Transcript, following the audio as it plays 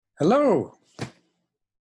Hello.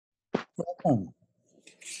 Welcome.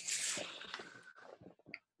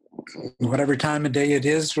 Whatever time of day it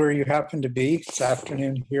is where you happen to be, it's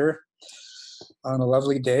afternoon here on a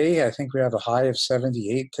lovely day. I think we have a high of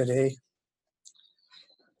 78 today.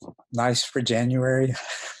 Nice for January.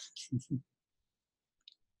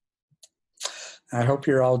 I hope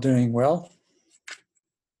you're all doing well.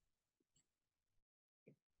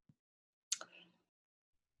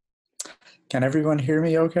 Can everyone hear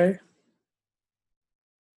me okay?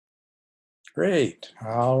 Great.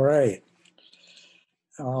 All right.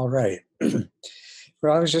 All right. Well,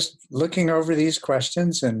 I was just looking over these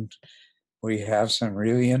questions, and we have some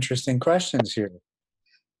really interesting questions here.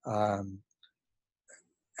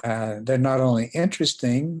 They're not only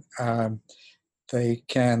interesting, they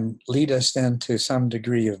can lead us into some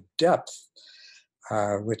degree of depth,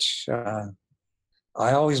 which I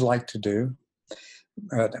always like to do.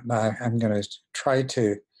 But I'm going to try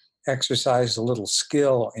to exercise a little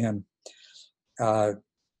skill in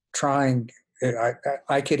trying.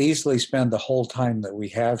 I could easily spend the whole time that we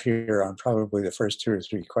have here on probably the first 2 or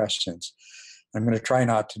 3 questions. I'm going to try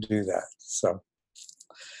not to do that. So,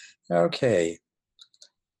 okay.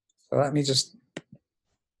 So let me just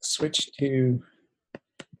switch to,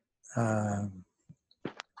 let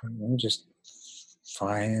me just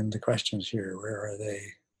find the questions here. Where are they?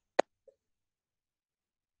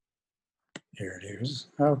 Here it is.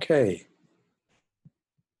 Okay.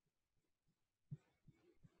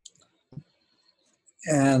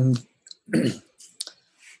 And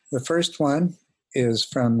the first one is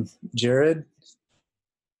from Jared.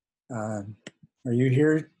 Are you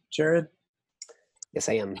here, Jared? Yes,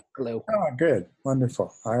 I am. Hello. Oh, good.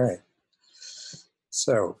 Wonderful. All right.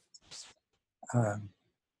 So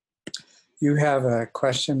you have a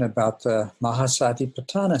question about the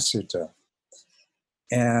Mahasatipatthana Sutta.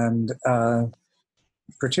 And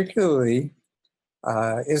particularly,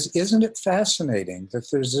 isn't it fascinating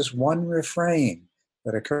that there's this one refrain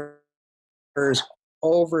that occurs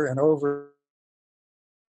over and over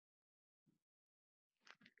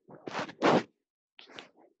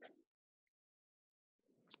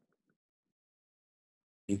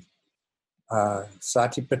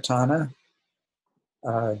Satipatthana?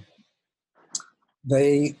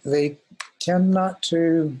 They tend not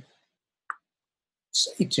to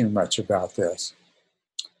say too much about this.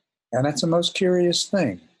 And that's a most curious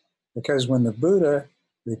thing, because when the Buddha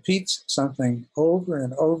repeats something over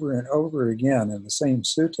and over and over again in the same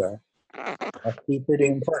sutta, that's pretty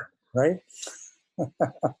important, right?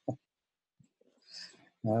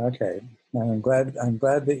 Okay, I'm glad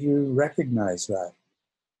that you recognize that.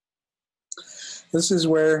 This is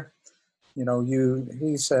where, you know,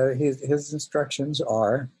 he said his instructions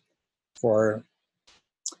are for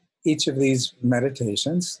each of these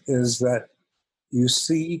meditations is that you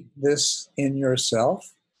see this in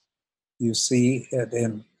yourself, you see it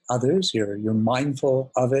in others, you're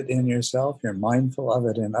mindful of it in yourself, you're mindful of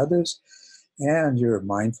it in others, and you're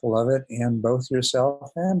mindful of it in both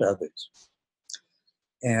yourself and others.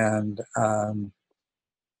 And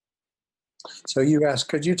so you asked,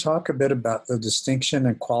 could you talk a bit about the distinction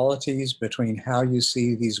and qualities between how you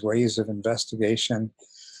see these ways of investigation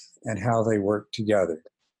and how they work together?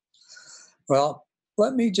 Well,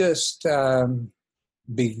 let me just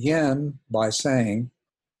begin by saying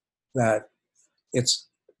that it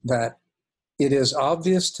is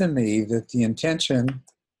obvious to me that the intention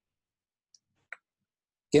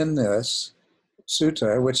in this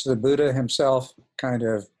sutta, which the Buddha himself kind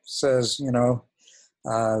of says, you know,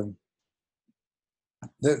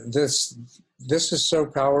 this is so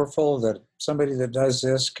powerful that somebody that does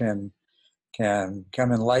this can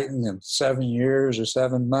come enlightened in 7 years or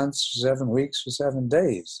 7 months, 7 weeks, or 7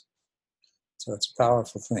 days. So it's a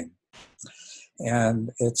powerful thing.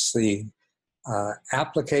 And it's the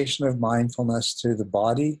application of mindfulness to the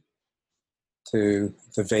body, to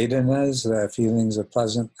the Vedanas, the feelings of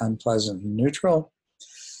pleasant, unpleasant, and neutral,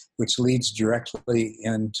 which leads directly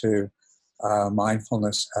into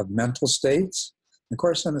mindfulness of mental states. Of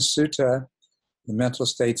course, in the sutta, the mental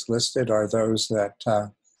states listed are those that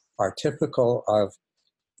are typical of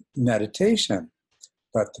meditation.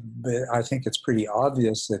 But I think it's pretty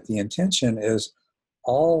obvious that the intention is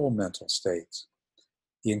all mental states,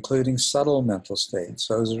 including subtle mental states,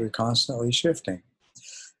 those that are constantly shifting.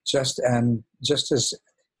 Just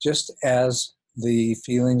as the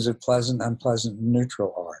feelings of pleasant, unpleasant, and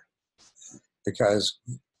neutral are, because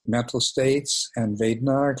mental states and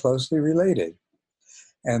Vedana are closely related.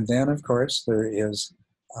 And then, of course, there is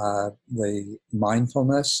the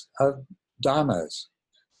mindfulness of dhammas,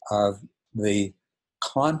 of the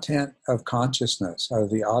content of consciousness, of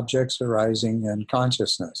the objects arising in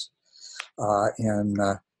consciousness. In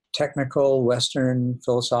technical Western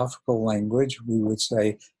philosophical language, we would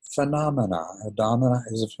say phenomena. A dhamma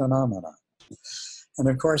is a phenomena. And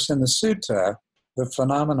of course, in the sutta, the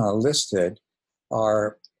phenomena listed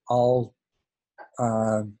are all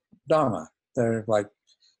Dhamma. They're like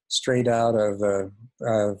straight out of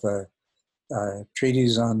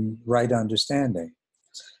treatise on right understanding.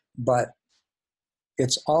 But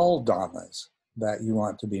it's all Dhammas that you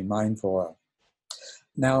want to be mindful of.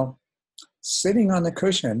 Now, sitting on the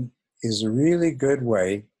cushion is a really good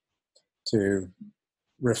way to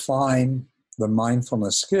refine the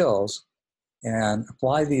mindfulness skills and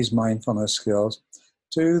apply these mindfulness skills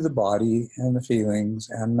to the body and the feelings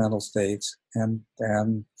and mental states and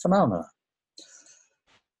phenomena.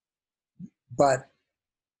 But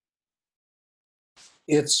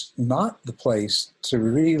it's not the place to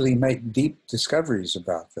really make deep discoveries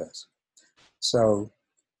about this. So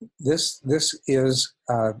this is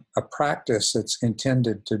a practice that's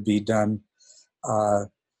intended to be done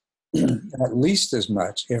at least as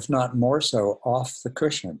much, if not more so, off the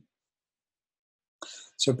cushion.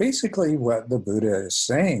 So basically what the Buddha is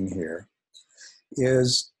saying here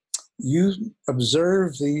is you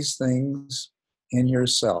observe these things in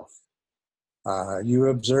yourself. You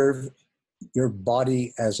observe your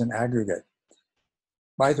body as an aggregate.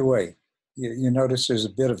 By the way, you notice there's a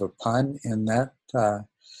bit of a pun in that,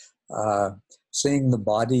 seeing the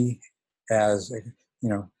body as,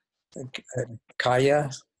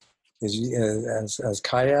 kaya, as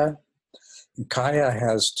kaya. Kaya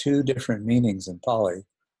has two different meanings in Pali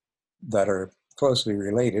that are closely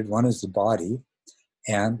related. One is the body,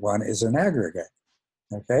 and one is an aggregate.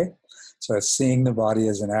 Okay? So it's seeing the body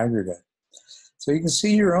as an aggregate. So you can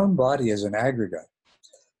see your own body as an aggregate.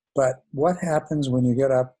 But what happens when you get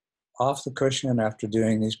up off the cushion after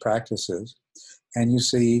doing these practices and you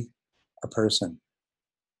see a person?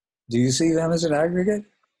 Do you see them as an aggregate?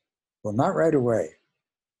 Well, not right away.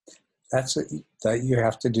 That you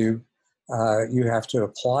have to do. You have to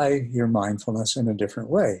apply your mindfulness in a different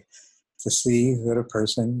way to see that a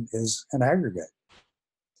person is an aggregate.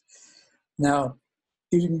 Now,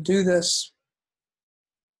 you can do this.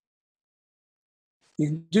 You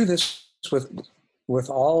can do this with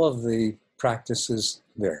all of the practices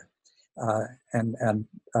there, and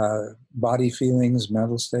body feelings,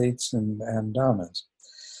 mental states, and dhammas.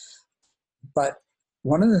 But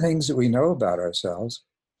one of the things that we know about ourselves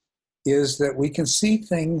is that we can see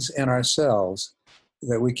things in ourselves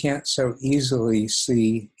that we can't so easily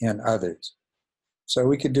see in others. So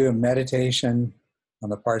we could do a meditation on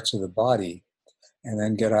the parts of the body and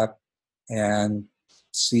then get up and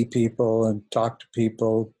see people and talk to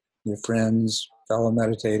people, your friends, fellow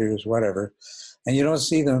meditators, whatever, and you don't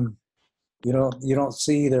see them, you don't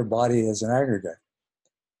see their body as an aggregate,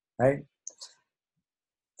 right?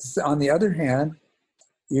 On the other hand,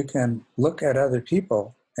 you can look at other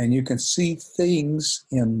people and you can see things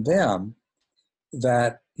in them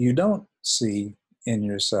that you don't see in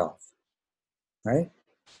yourself, right?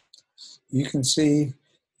 You can see,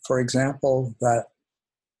 for example, that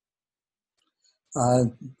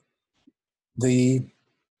the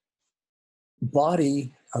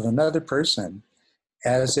body of another person,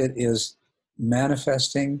 as it is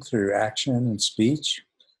manifesting through action and speech,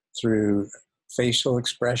 through facial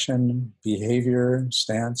expression, behavior,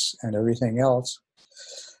 stance, and everything else,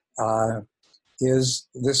 is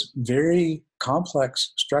this very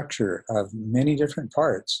complex structure of many different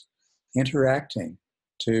parts interacting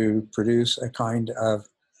to produce a kind of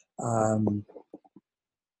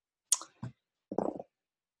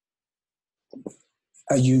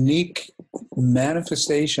a unique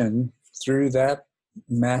manifestation through that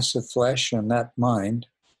mass of flesh and that mind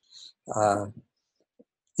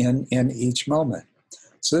in each moment.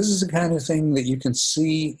 So this is the kind of thing that you can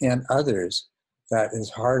see in others that is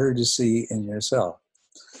harder to see in yourself.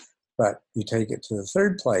 But you take it to the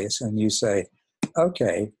third place and you say,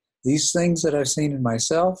 okay, these things that I've seen in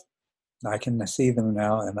myself, I can see them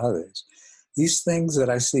now in others. These things that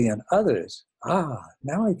I see in others,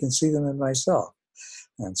 now I can see them in myself.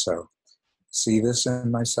 And so see this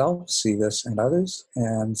in myself, see this in others,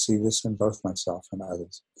 and see this in both myself and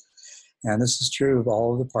others. And this is true of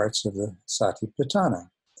all of the parts of the Satipatthana.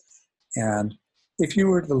 And if you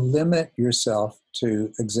were to limit yourself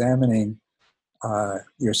to examining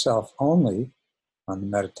yourself only on the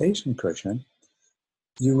meditation cushion,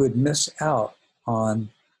 you would miss out on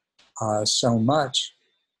so much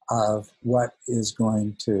of what is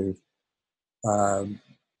going to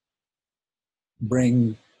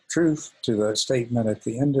bring truth to the statement at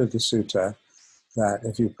the end of the sutta that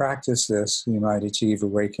if you practice this, you might achieve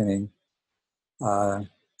awakening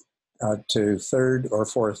to third or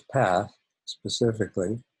fourth path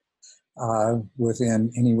specifically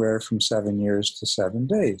within anywhere from 7 years to 7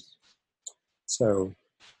 days. So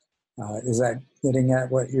is that getting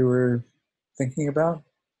at what you were thinking about?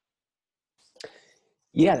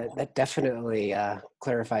 Yeah, that definitely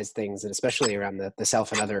clarifies things, and especially around the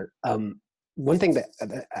self and other. One thing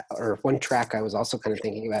or one track I was also kind of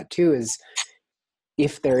thinking about too is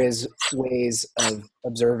if there is ways of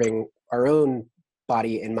observing our own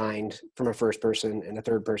body and mind from a first person and a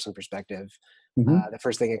third person perspective. Mm-hmm. The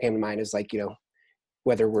first thing that came to mind is like,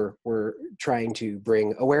 whether we're trying to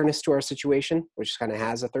bring awareness to our situation, which kind of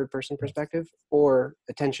has a third person perspective, or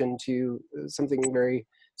attention to something very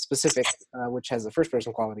specific, which has a first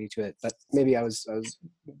person quality to it. But maybe I was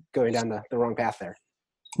going down the wrong path there.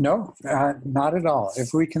 No, not at all.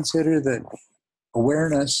 If we consider that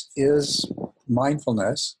awareness is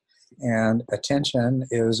mindfulness and attention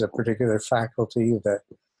is a particular faculty that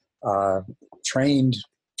trained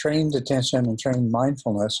attention and trained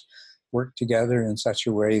mindfulness work together in such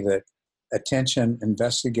a way that attention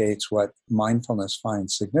investigates what mindfulness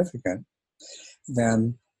finds significant,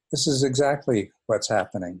 then this is exactly what's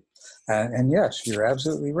happening. And yes, you're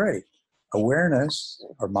absolutely right. Awareness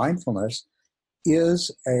or mindfulness is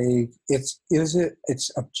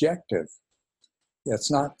it's objective. It's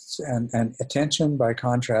not, and attention by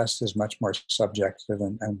contrast is much more subjective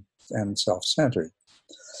and self-centered.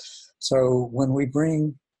 So when we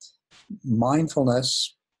bring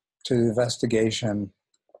mindfulness to the investigation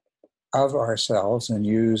of ourselves and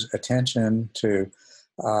use attention to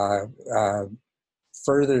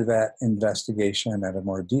further that investigation at a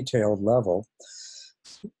more detailed level,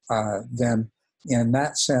 then in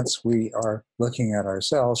that sense, we are looking at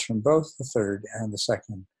ourselves from both the third and the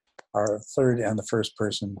first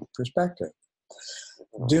person perspective.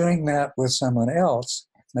 Doing that with someone else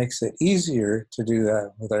makes it easier to do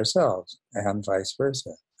that with ourselves and vice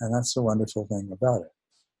versa. And that's the wonderful thing about it.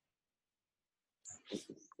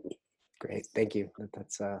 Great, thank you.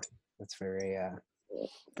 That's very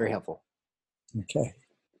very helpful. Okay,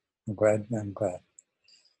 I'm glad.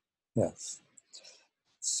 Yes.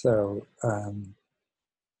 So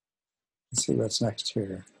let's see what's next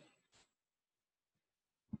here.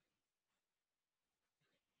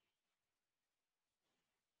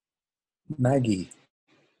 Maggie.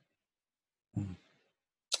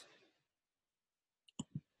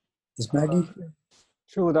 Is Maggie?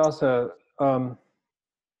 Culadasa,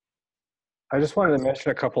 I just wanted to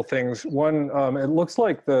mention a couple things. One, it looks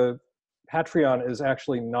like the Patreon is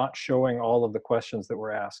actually not showing all of the questions that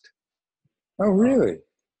were asked. Oh, really?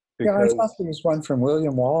 Yeah, I Because, thought there was one from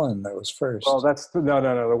William Wallen that was first. well,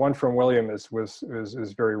 no. The one from William is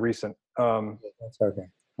very recent. That's okay.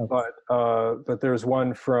 But there's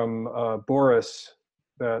one from Boris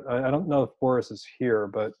that I don't know if Boris is here,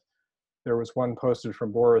 but there was one posted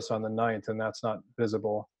from Boris on the 9th, and that's not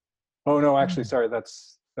visible. Oh no, actually, sorry,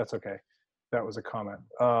 that's okay. That was a comment.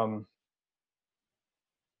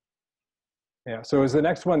 Yeah. So is the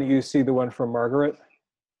next one that you see the one from Margaret?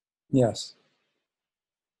 Yes.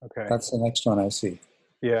 Okay. That's the next one I see.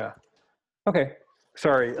 Yeah. Okay.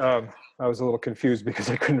 Sorry, I was a little confused because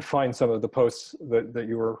I couldn't find some of the posts that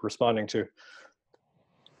you were responding to.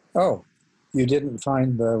 Oh, you didn't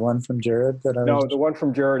find the one from Jared that I No, was... the one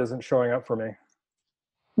from Jared isn't showing up for me.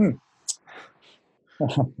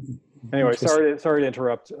 Anyway, sorry to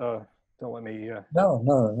interrupt. Don't let me...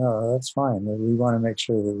 No, that's fine. We want to make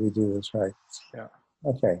sure that we do this right. Yeah.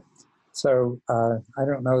 Okay. So I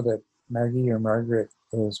don't know that Maggie or Margaret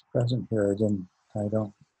is present here. I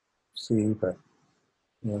don't see, but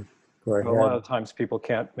go ahead. A lot of times people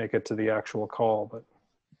can't make it to the actual call, but...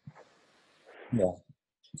 Yeah.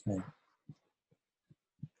 Okay.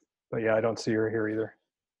 But yeah, I don't see her here either.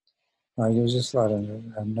 You just let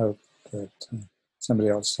a note that somebody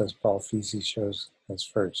else says Paul Feasey shows as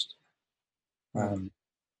first.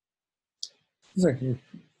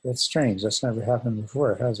 It's strange. That's never happened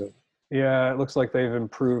before, has it? Yeah, it looks like they've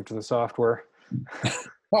improved the software.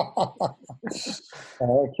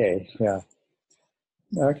 Okay, yeah.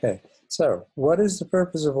 Okay, so what is the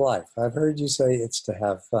purpose of life? I've heard you say it's to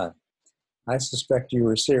have fun. I suspect you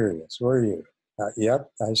were serious, were you?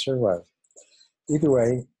 Yep, I sure was. Either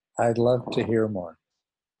way, I'd love to hear more.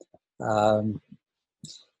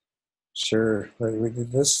 Sure,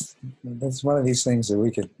 this is one of these things that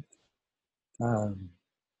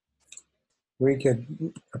we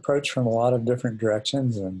could approach from a lot of different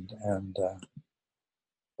directions,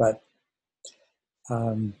 but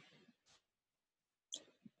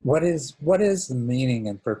what is the meaning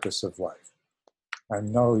and purpose of life? I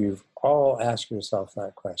know you've all asked yourself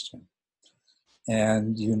that question.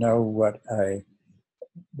 And you know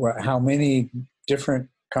how many different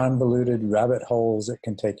convoluted rabbit holes it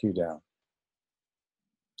can take you down,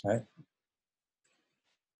 right?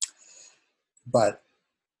 But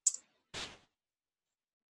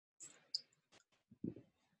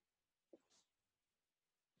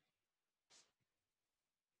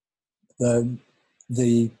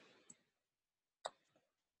the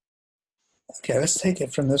okay, let's take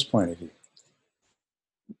it from this point of view.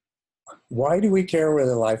 Why do we care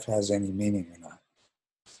whether life has any meaning or not?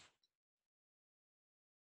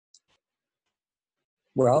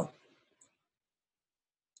 Well,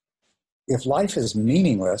 if life is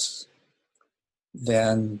meaningless,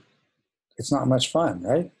 then it's not much fun,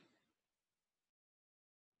 right?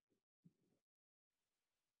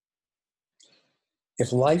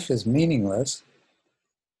 If life is meaningless,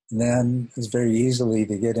 then it's very easily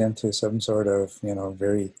to get into some sort of,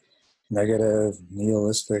 very negative,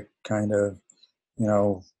 nihilistic kind of,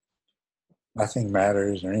 nothing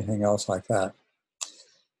matters or anything else like that.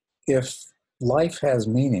 If life has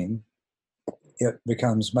meaning, it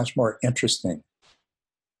becomes much more interesting.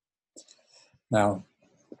 Now,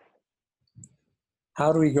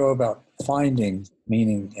 how do we go about finding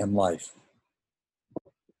meaning in life?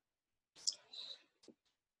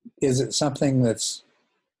 Is it something that's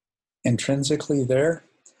intrinsically there?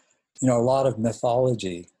 A lot of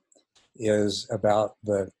mythology is about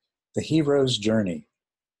the hero's journey.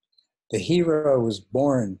 The hero was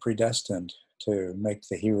born predestined to make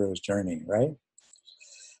the hero's journey, right?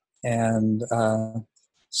 And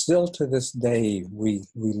still to this day, we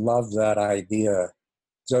love that idea.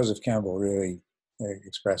 Joseph Campbell really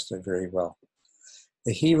expressed it very well.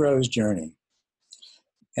 The hero's journey.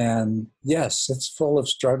 And yes, it's full of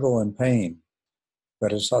struggle and pain,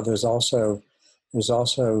 but there's also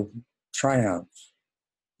triumph,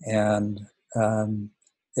 and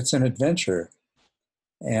it's an adventure,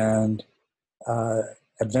 and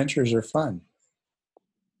adventures are fun.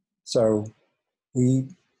 So we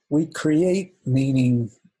create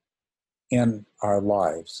meaning in our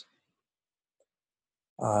lives,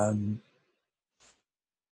 and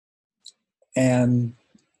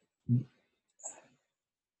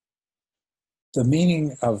the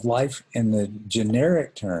meaning of life in the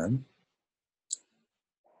generic term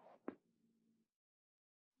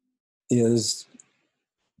is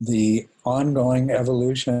the ongoing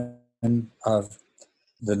evolution of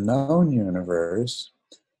the known universe,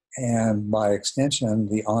 and by extension,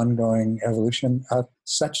 the ongoing evolution of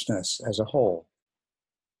suchness as a whole.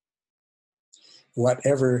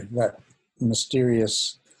 Whatever that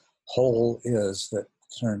mysterious whole is that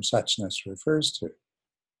the term suchness refers to.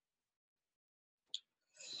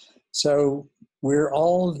 So we're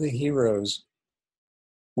all the heroes.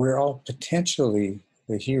 We're all potentially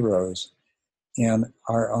the heroes in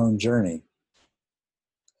our own journey.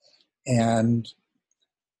 And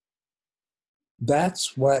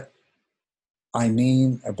that's what I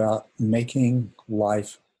mean about making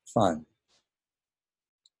life fun.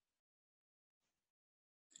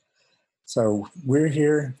 So we're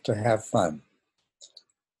here to have fun.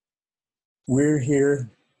 We're here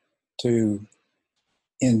to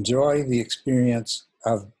enjoy the experience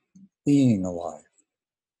of being alive.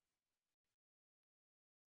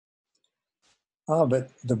 Oh,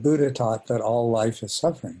 but the Buddha taught that all life is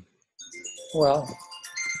suffering. Well,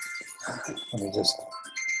 let me just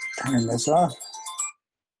turn this off.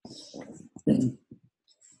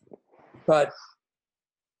 But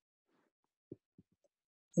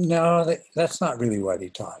no, that's not really what he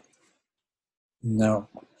taught. No,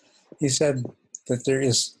 he said that there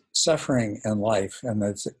is suffering in life, and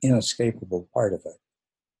that's an inescapable part of it.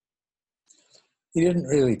 He didn't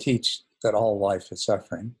really teach that all life is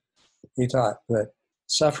suffering. He taught that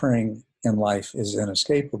suffering in life is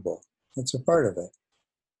inescapable. It's a part of it,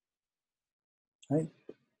 right?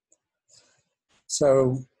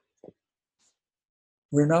 So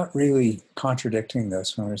we're not really contradicting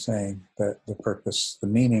this when we're saying that the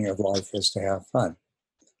meaning of life is to have fun.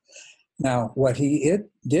 Now, what he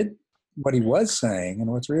was saying,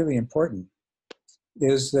 and what's really important,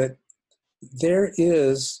 is that there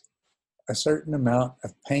is a certain amount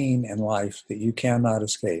of pain in life that you cannot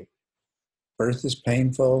escape. Birth is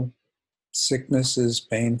painful, sickness is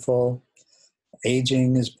painful,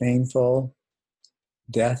 aging is painful,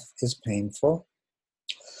 death is painful.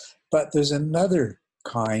 But there's another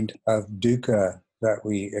kind of dukkha that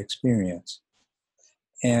we experience.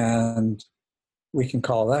 And we can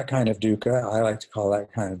call that kind of dukkha, I like to call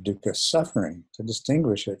that kind of dukkha suffering, to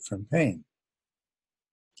distinguish it from pain.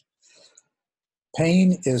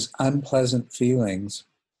 Pain is unpleasant feelings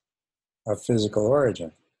of physical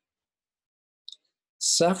origin.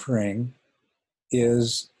 Suffering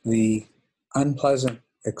is the unpleasant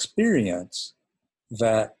experience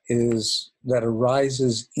that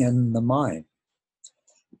arises in the mind.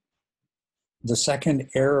 The second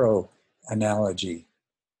arrow analogy,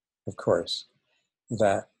 of course,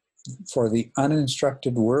 that for the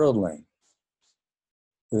uninstructed worldling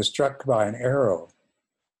who is struck by an arrow,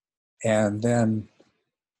 and then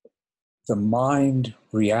the mind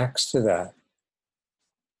reacts to that.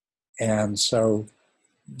 And so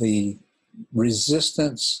the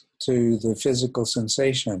resistance to the physical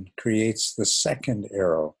sensation creates the second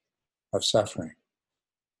arrow of suffering.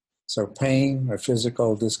 So pain or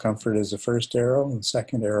physical discomfort is the first arrow, and the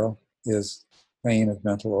second arrow is pain of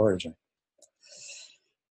mental origin.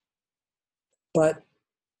 But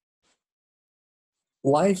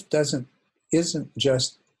life isn't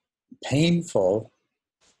just painful,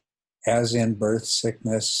 as in birth,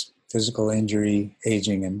 sickness, physical injury,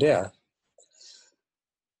 aging, and death.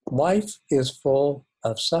 Life is full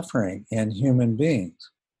of suffering in human beings.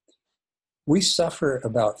 We suffer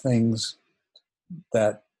about things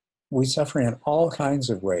that we suffer in all kinds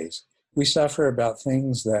of ways. We suffer about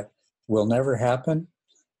things that will never happen.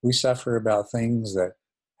 We suffer about things that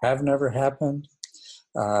have never happened.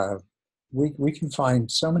 We can find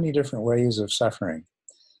so many different ways of suffering.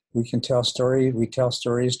 We tell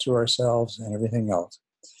stories to ourselves and everything else.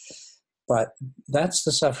 But that's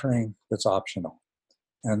the suffering that's optional.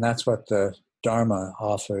 And that's what the Dharma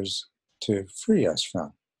offers to free us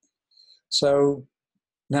from. So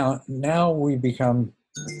now we become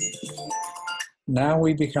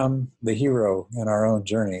the hero in our own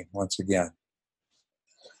journey once again.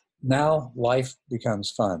 Now life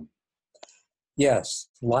becomes fun. Yes,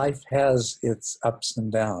 life has its ups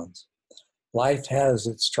and downs. Life has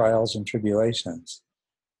its trials and tribulations.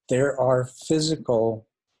 There are physical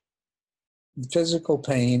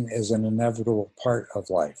pain is an inevitable part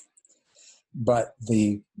of life. But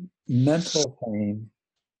the mental pain,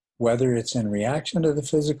 whether it's in reaction to the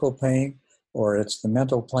physical pain or it's the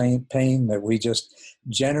mental pain that we just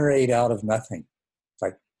generate out of nothing,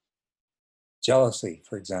 like jealousy,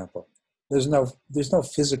 for example. There's no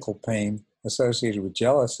physical pain associated with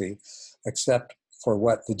jealousy except for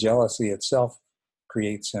what the jealousy itself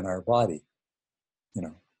creates in our body. You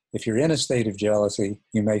know, if you're in a state of jealousy,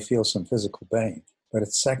 you may feel some physical pain, but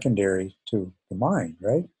it's secondary to the mind,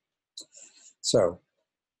 right? So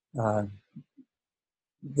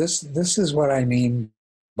this is what I mean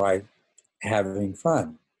by having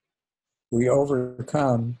fun. We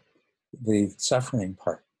overcome the suffering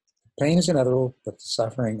part. Pain is inevitable, but the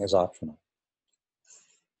suffering is optional.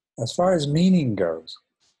 As far as meaning goes,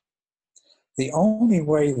 the only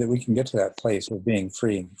way that we can get to that place of being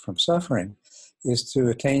free from suffering is to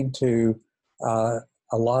attain to a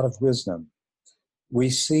lot of wisdom.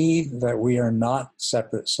 We see that we are not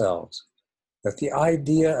separate selves, that the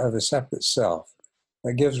idea of a separate self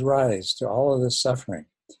that gives rise to all of this suffering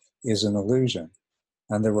is an illusion,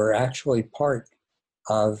 and that we're actually part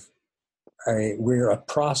of we're a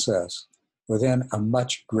process within a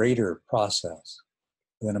much greater process,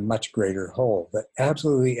 within a much greater whole, that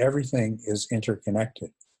absolutely everything is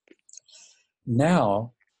interconnected.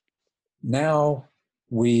 Now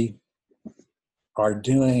we are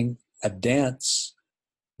doing a dance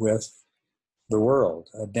with the world,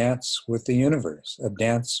 a dance with the universe, a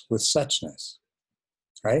dance with suchness,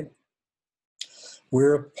 right?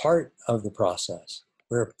 We're a part of the process.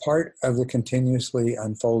 We're a part of the continuously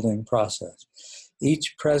unfolding process.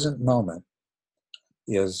 Each present moment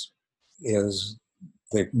is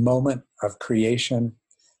the moment of creation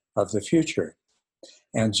of the future.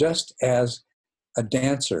 And just as a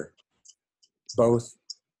dancer both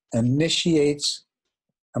initiates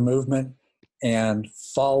a movement and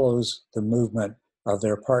follows the movement of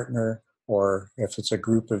their partner, or if it's a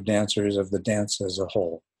group of dancers, of the dance as a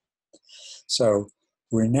whole. So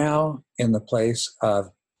we're now in the place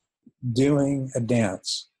of doing a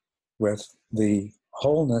dance with the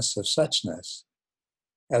wholeness of suchness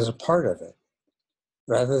as a part of it,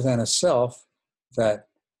 rather than a self that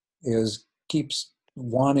keeps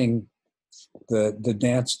wanting the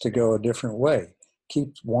dance to go a different way,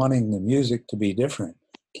 keeps wanting the music to be different,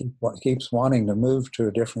 keeps wanting to move to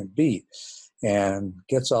a different beat, and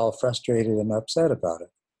gets all frustrated and upset about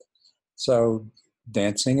it. So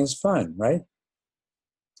dancing is fun, right?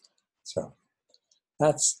 So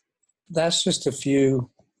that's just a few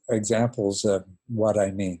examples of what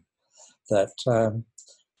I mean. That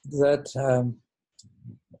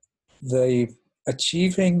the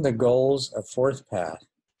achieving the goals of Fourth Path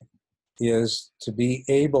is to be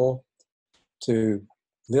able to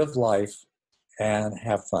live life and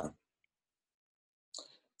have fun.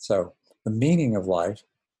 So the meaning of life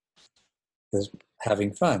is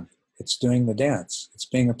having fun. It's doing the dance. It's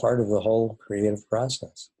being a part of the whole creative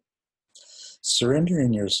process.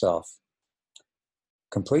 Surrendering yourself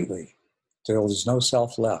completely till there's no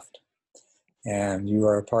self left. And you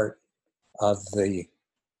are a part of the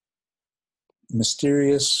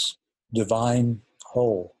mysterious divine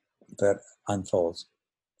whole that unfolds.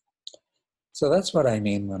 So that's what I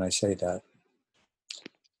mean when I say that.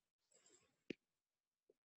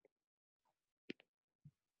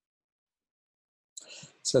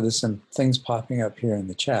 So there's some things popping up here in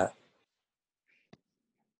the chat.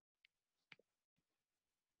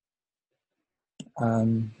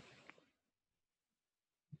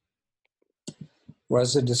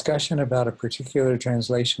 Was a discussion about a particular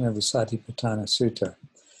translation of the Satipatthana Sutta.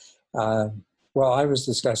 Well, I was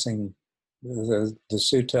discussing the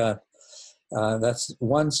sutta. That's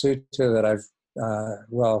one sutta that I've,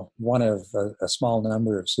 one of a small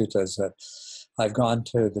number of suttas that I've gone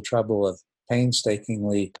to the trouble of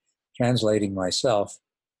painstakingly translating myself.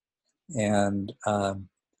 And,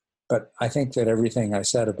 but I think that everything I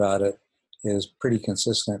said about it is pretty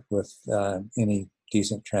consistent with any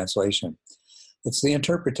decent translation. It's the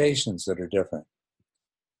interpretations that are different.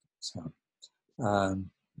 So, and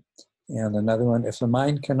another one, if the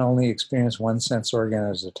mind can only experience one sense organ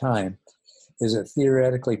at a time, is it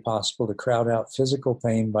theoretically possible to crowd out physical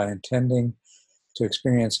pain by intending to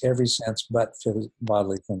experience every sense but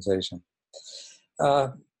bodily sensation?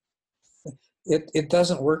 It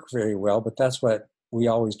doesn't work very well, but that's what we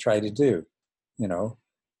always try to do. You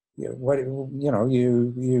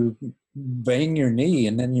bang your knee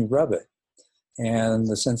and then you rub it, and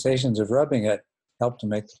the sensations of rubbing it help to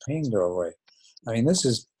make the pain go away. I mean, this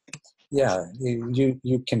is, yeah,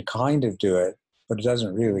 you can kind of do it, but it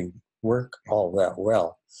doesn't really work all that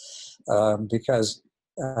well, because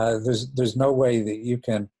there's no way that you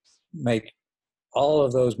can make all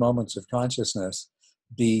of those moments of consciousness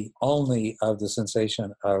be only of the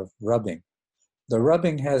sensation of rubbing. The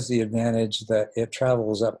rubbing has the advantage that it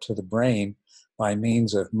travels up to the brain by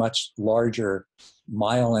means of much larger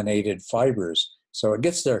myelinated fibers, so it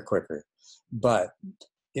gets there quicker. But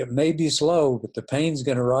it may be slow, but the pain's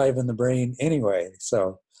going to arrive in the brain anyway.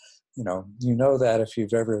 So, you know that if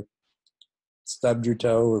you've ever stubbed your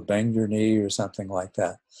toe or banged your knee or something like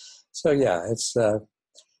that. So yeah, it's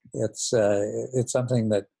something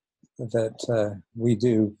that we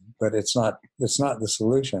do, but it's not the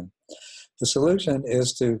solution. The solution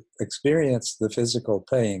is to experience the physical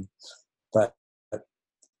pain, but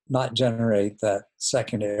not generate that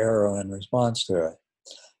second arrow in response to it.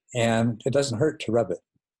 And it doesn't hurt to rub it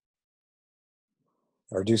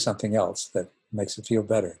or do something else that makes it feel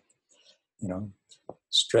better.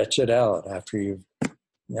 Stretch it out after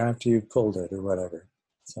you've pulled it or whatever.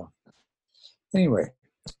 So anyway,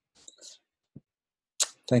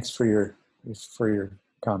 thanks for your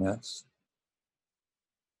comments.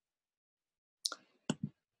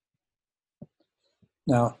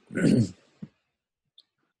 Now,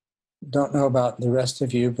 don't know about the rest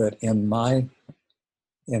of you, but in my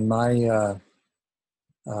Patreon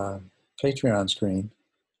screen,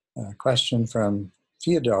 a question from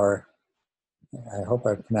Fyodor, I hope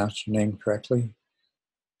I pronounced your name correctly,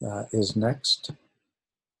 is next.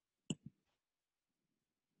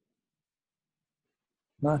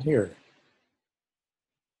 Not here.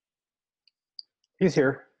 He's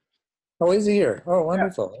here. Oh, is he here? Oh,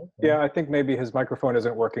 wonderful. Yeah, okay. Yeah, I think maybe his microphone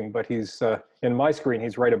isn't working, but he's in my screen.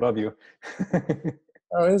 He's right above you.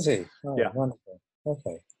 Oh, is he? Oh, yeah. Wonderful.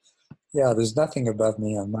 Okay. Yeah, there's nothing above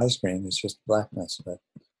me on my screen. It's just blackness. But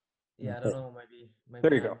yeah, I don't know. Maybe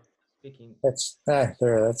there you go. Speaking. That's there.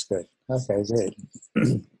 That's good. Okay, great.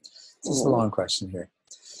 This is a long question here.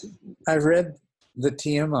 I've read the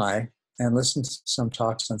TMI and listened to some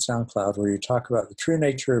talks on SoundCloud where you talk about the true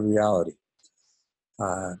nature of reality.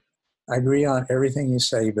 I agree on everything you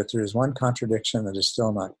say, but there is one contradiction that is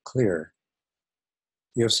still not clear.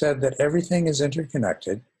 You have said that everything is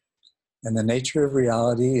interconnected, and the nature of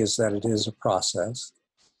reality is that it is a process,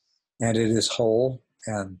 and it is whole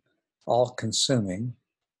and all-consuming.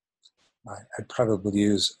 I'd probably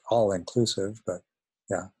use all-inclusive, but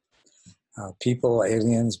yeah. People,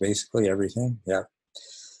 aliens, basically everything, yeah.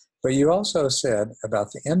 But you also said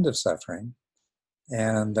about the end of suffering,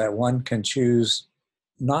 and that one can choose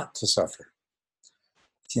not to suffer.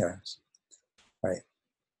 Yes, right.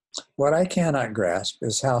 What I cannot grasp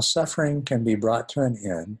is how suffering can be brought to an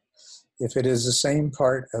end if it is the same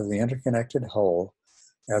part of the interconnected whole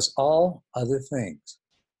as all other things.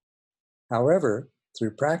 However,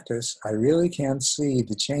 through practice, I really can see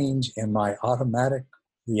the change in my automatic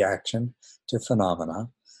reaction to phenomena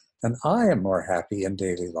And I am more happy in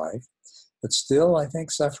daily life. But still, I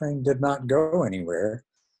think suffering did not go anywhere.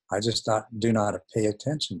 I just do not pay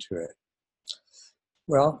attention to it.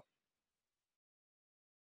 Well,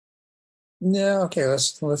 yeah, okay,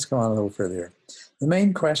 let's go on a little further here. The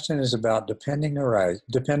main question is about dependent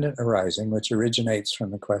arising, which originates from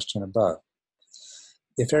the question above.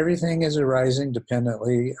 If everything is arising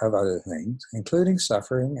dependently of other things, including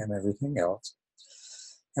suffering and everything else,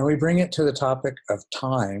 and we bring it to the topic of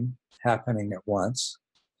time happening at once,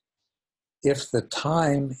 if the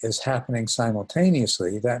time is happening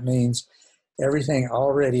simultaneously, that means everything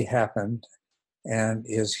already happened and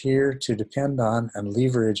is here to depend on and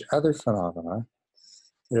leverage other phenomena.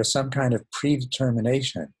 There's some kind of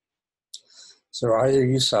predetermination. So either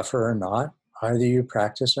you suffer or not, either you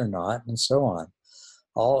practice or not, and so on.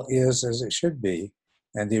 All is as it should be,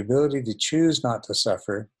 and the ability to choose not to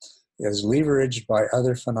suffer is leveraged by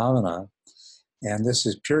other phenomena. And this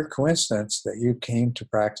is pure coincidence that you came to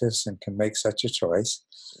practice and can make such a choice.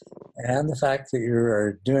 And the fact that you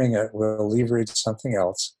are doing it will leverage something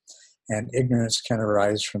else, and ignorance can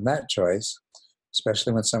arise from that choice,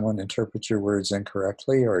 especially when someone interprets your words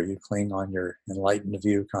incorrectly or you cling on your enlightened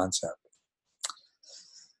view concept.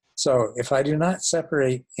 So if I do not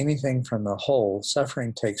separate anything from the whole,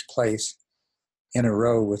 suffering takes place in a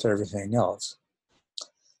row with everything else.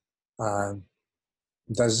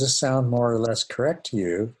 Does this sound more or less correct to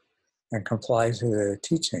you and comply to the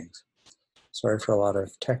teachings? Sorry for a lot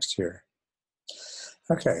of text here.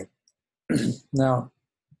 Okay, now,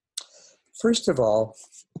 first of all,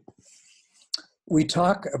 we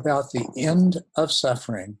talk about the end of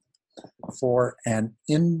suffering for an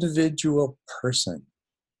individual person,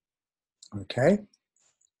 okay?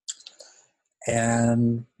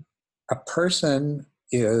 And a person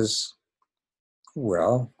is,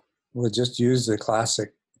 well, we'll just use the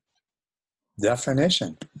classic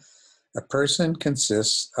definition. A person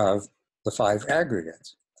consists of the five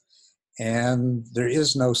aggregates, and there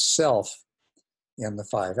is no self in the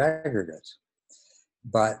five aggregates.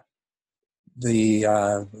 But the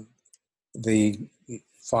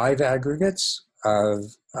five aggregates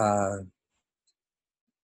of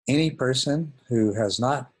any person who has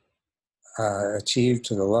not achieved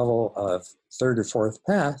to the level of third or fourth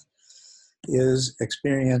path is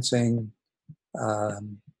experiencing a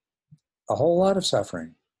whole lot of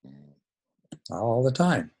suffering all the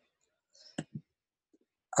time.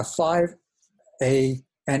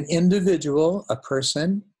 An individual, a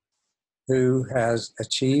person who has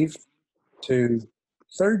achieved to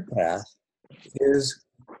third path is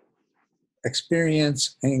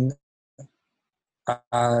experiencing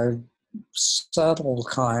a subtle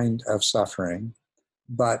kind of suffering,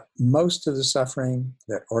 but most of the suffering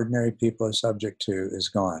that ordinary people are subject to is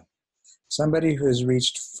gone. Somebody who has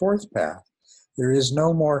reached fourth path, there is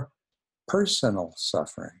no more personal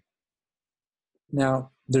suffering.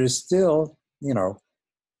 Now, there's still,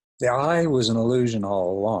 the I was an illusion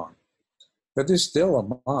all along, but there's still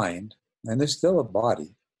a mind, and there's still a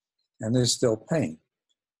body, and there's still pain.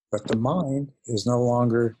 But the mind is no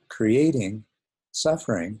longer creating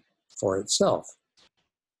suffering for itself.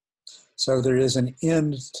 So there is an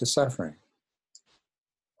end to suffering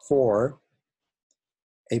for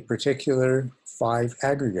a particular five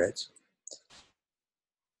aggregates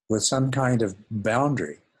with some kind of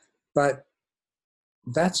boundary. But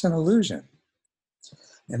that's an illusion.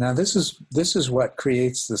 And now this is what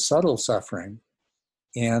creates the subtle suffering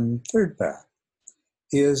in third path,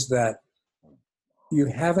 is that you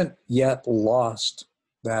haven't yet lost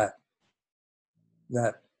that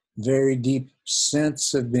very deep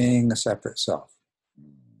sense of being a separate self.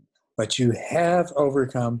 But you have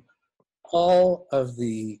overcome all of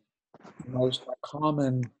the most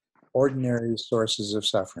common ordinary sources of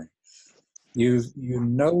suffering. You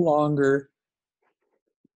no longer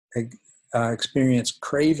experience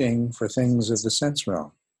craving for things of the sense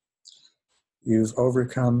realm. You've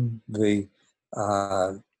overcome the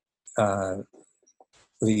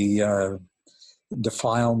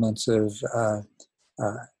defilements of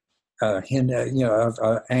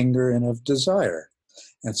anger and of desire,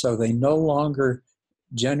 and so they no longer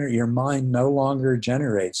your mind no longer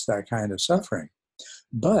generates that kind of suffering.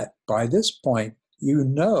 But by this point, you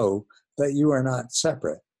know that you are not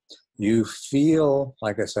separate. You feel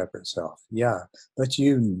like a separate self, yeah, but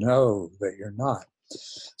you know that you're not.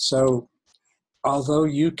 So although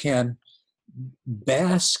you can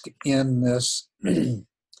bask in this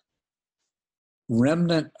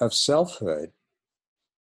remnant of selfhood,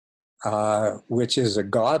 which is a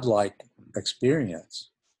godlike experience,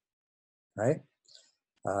 right?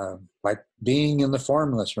 Like being in the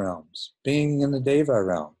formless realms, being in the Deva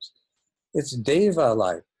realms. It's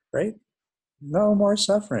Deva-like. right? No more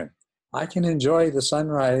suffering. I can enjoy the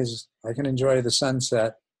sunrise. I can enjoy the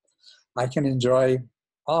sunset. I can enjoy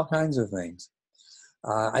all kinds of things.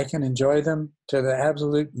 I can enjoy them to the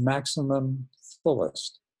absolute maximum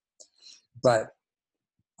fullest. But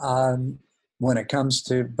when it comes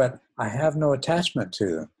to, but I have no attachment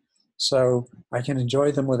to them. So I can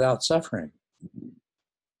enjoy them without suffering.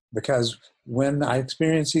 Because when I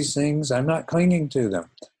experience these things, I'm not clinging to them.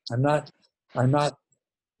 I'm not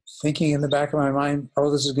thinking in the back of my mind,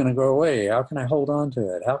 oh, this is going to go away. How can I hold on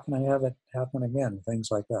to it? How can I have it happen again? Things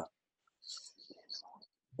like that.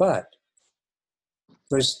 But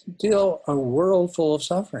there's still a world full of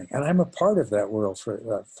suffering, and I'm a part of that world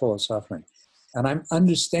full of suffering. And I'm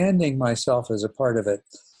understanding myself as a part of it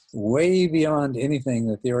way beyond anything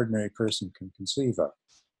that the ordinary person can conceive of.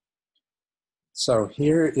 So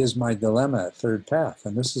here is my dilemma at third path,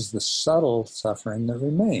 and this is the subtle suffering that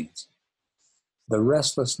remains. The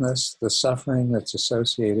restlessness, the suffering that's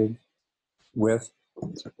associated with,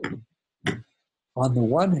 on the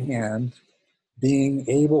one hand, being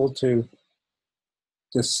able to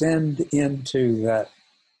descend into that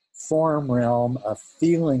form realm of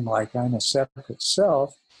feeling like I'm a separate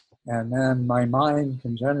self, and then my mind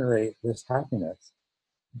can generate this happiness.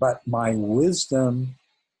 But my wisdom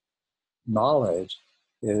knowledge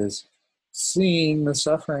is seeing the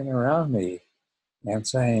suffering around me and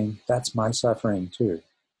saying, that's my suffering too.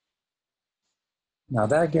 Now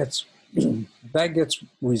that gets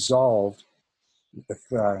resolved with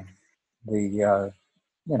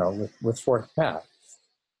with fourth path.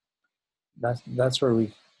 That's where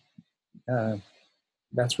we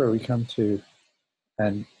come to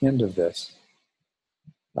an end of this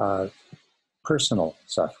personal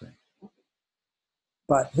suffering.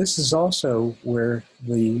 But this is also where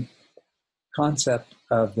the concept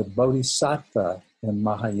of the bodhisattva in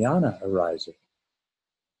Mahayana arises,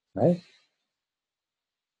 right?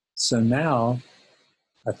 So now,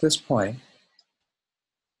 at this point,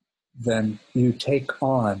 then you take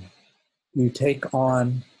on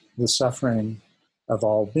the suffering of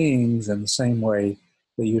all beings in the same way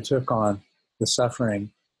that you took on the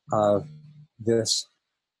suffering of this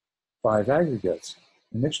five aggregates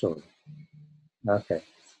initially. Okay,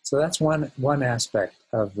 so that's one aspect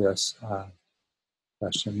of this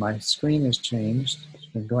question. My screen has changed. It's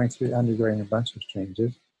been undergoing a bunch of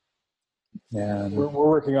changes. And we're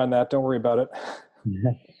working on that. Don't worry about it.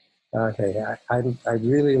 Okay, I'd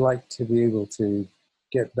really like to be able to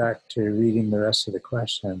get back to reading the rest of the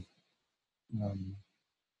question.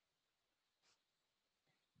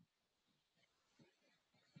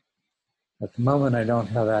 At the moment, I don't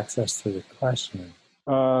have access to the question.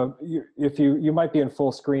 You might be in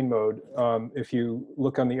full screen mode. If you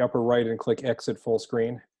look on the upper right and click exit full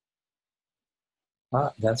screen.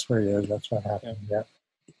 That's where it is. That's what happened. Yep.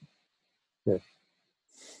 Good.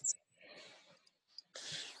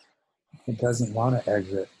 It doesn't want to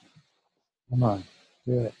exit. Come on,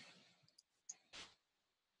 do it.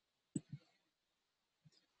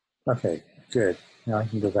 Okay, good. Now I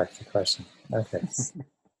can go back to the question. Okay.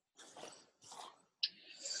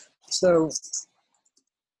 So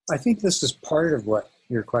I think this is part of what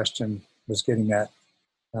your question was getting at,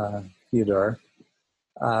 Theodore.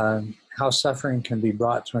 How suffering can be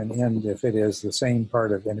brought to an end if it is the same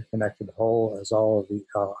part of interconnected whole as all of the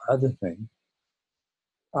other things.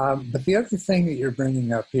 But the other thing that you're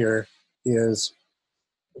bringing up here is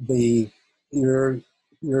you're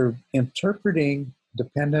interpreting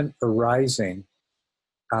dependent arising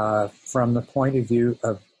from the point of view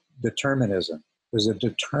of determinism. There's a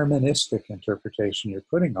deterministic interpretation you're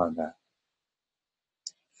putting on that.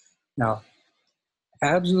 Now,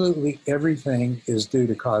 absolutely everything is due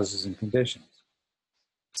to causes and conditions.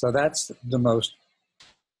 So that's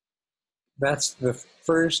the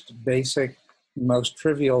first basic, most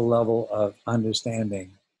trivial level of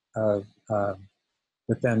understanding of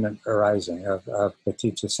dependent arising, of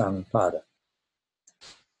paticca samuppada.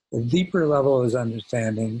 The deeper level of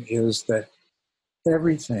understanding is that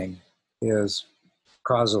everything is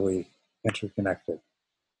causally interconnected.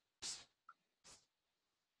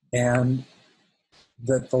 And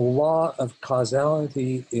that the law of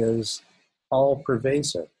causality is all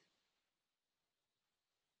pervasive.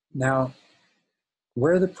 Now,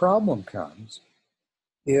 where the problem comes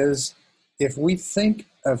is if we think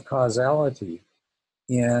of causality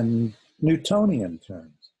in Newtonian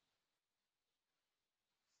terms.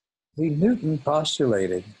 Newton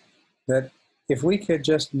postulated that if we could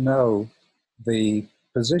just know the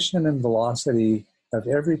position and velocity of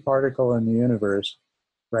every particle in the universe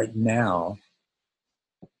right now,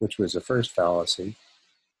 which was the first fallacy,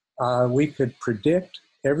 we could predict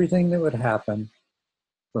everything that would happen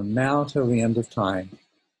from now till the end of time,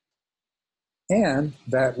 and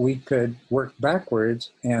that we could work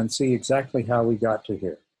backwards and see exactly how we got to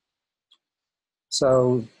here.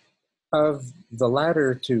 So of the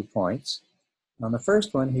latter 2 points, on the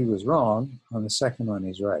first one he was wrong, on the second one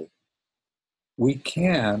he's right. We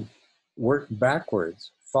can work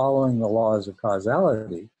backwards following the laws of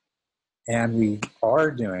causality, and we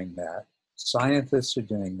are doing that. Scientists are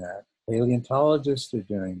doing that. Paleontologists are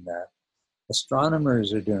doing that.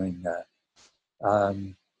 Astronomers are doing that.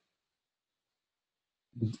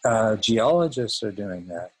 Geologists are doing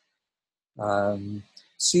that.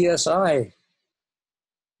 CSI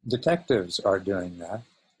detectives are doing that,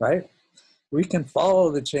 right? We can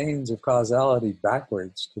follow the chains of causality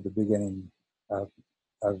backwards to the beginning of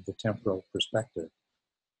the temporal perspective.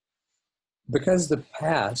 Because the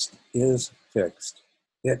past is fixed,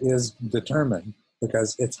 it is determined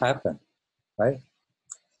because it's happened, right?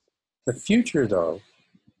 The future, though,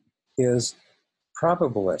 is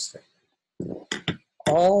probabilistic.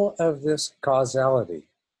 All of this causality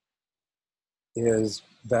is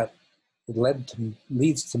that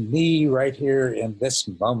leads to me right here in this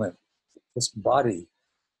moment, this body,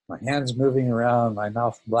 my hands moving around, my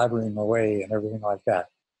mouth blabbering away, and everything like that.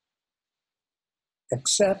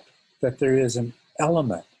 Except that there is an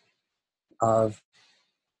element of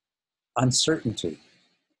uncertainty.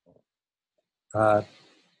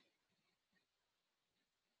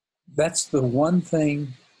 That's the one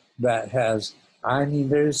thing that has,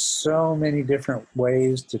 there's so many different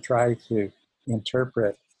ways to try to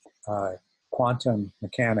interpret quantum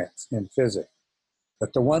mechanics in physics.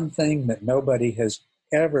 But the one thing that nobody has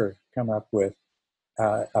ever come up with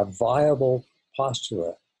a viable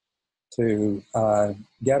postulate to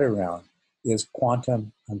get around is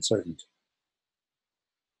quantum uncertainty.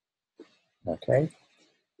 Okay?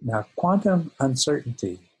 Now, quantum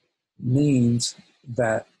uncertainty means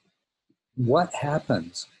that what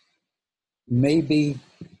happens may be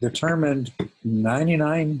determined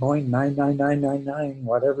 99.99999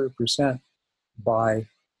 whatever percent by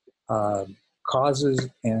causes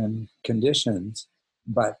and conditions,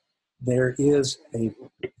 but there is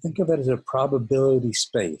think of it as a probability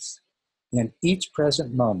space. In each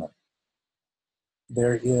present moment,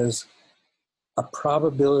 there is a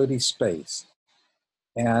probability space.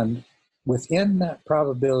 And within that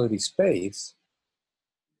probability space,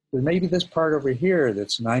 there may be this part over here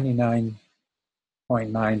that's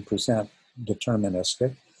 99.9%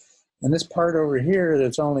 deterministic, and this part over here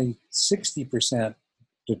that's only 60%.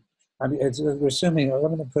 We're assuming,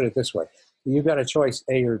 let me put it this way. You've got a choice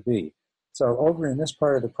A or B. So over in this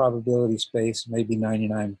part of the probability space, maybe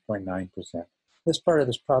 99.9%. This part of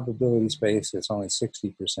this probability space is only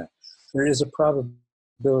 60%. There is a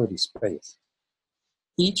probability space.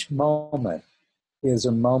 Each moment is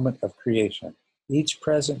a moment of creation. Each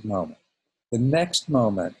present moment. The next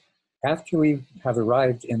moment, after we have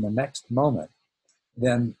arrived in the next moment,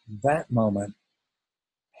 then that moment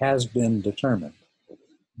has been determined.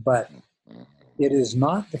 But it is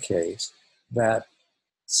not the case that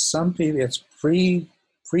some people, it's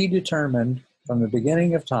predetermined from the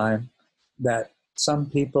beginning of time that some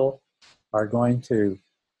people are going to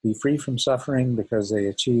be free from suffering because they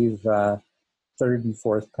achieve third and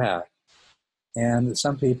fourth path, and that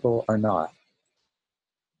some people are not.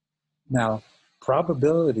 Now,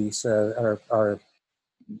 probabilities are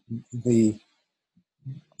the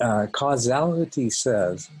causality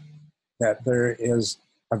says that there is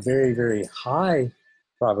a very, very high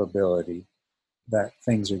probability that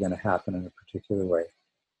things are going to happen in a particular way.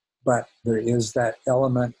 But there is that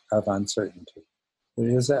element of uncertainty. There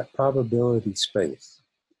is that probability space.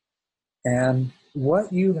 And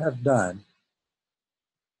what you have done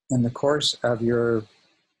in the course of your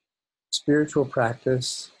spiritual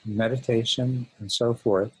practice, meditation, and so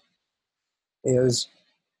forth, is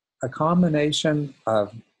a combination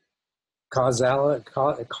of causal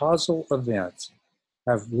events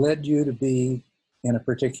have led you to be in a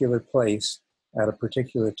particular place at a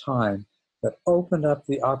particular time that opened up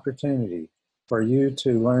the opportunity for you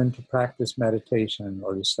to learn to practice meditation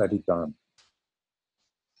or to study Dharma.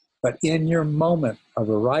 But in your moment of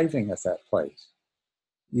arriving at that place,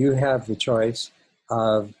 you have the choice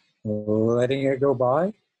of letting it go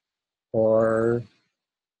by or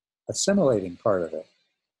assimilating part of it.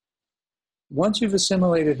 Once you've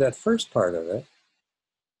assimilated that first part of it,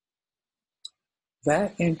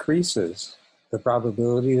 that increases the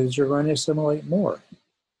probability that you're going to assimilate more.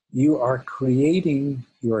 You are creating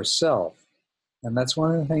yourself. And that's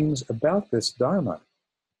one of the things about this Dharma.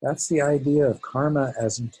 That's the idea of karma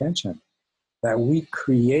as intention, that we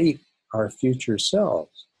create our future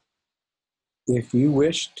selves. If you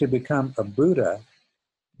wish to become a Buddha,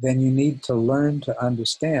 then you need to learn to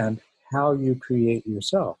understand how you create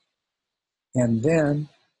yourself. And then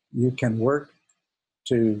you can work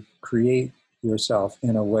to create yourself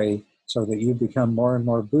in a way so that you become more and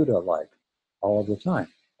more Buddha-like all of the time.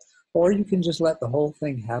 Or you can just let the whole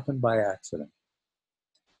thing happen by accident,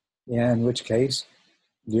 in which case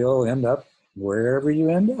you'll end up wherever you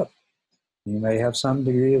end up. You may have some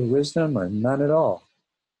degree of wisdom or none at all.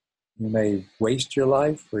 You may waste your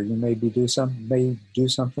life, or you may do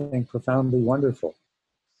something profoundly wonderful.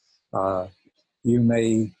 You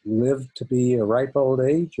may live to be a ripe old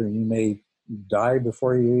age, or you may die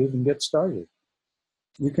before you even get started.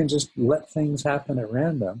 You can just let things happen at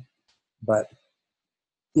random, but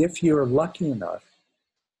if you're lucky enough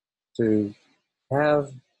to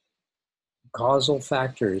have causal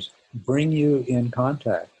factors bring you in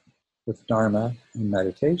contact with Dharma and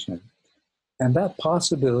meditation, and that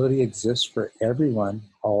possibility exists for everyone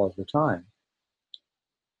all of the time,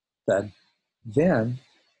 that then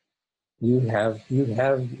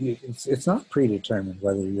it's not predetermined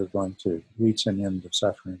whether you're going to reach an end of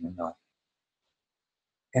suffering or not.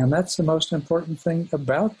 And that's the most important thing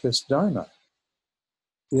about this Dharma,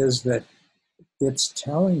 is that it's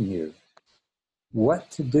telling you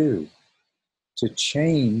what to do to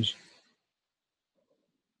change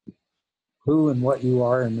who and what you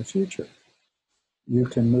are in the future. You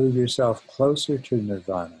can move yourself closer to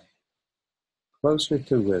nirvana, closer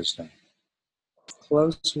to wisdom,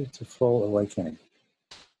 closer to full awakening.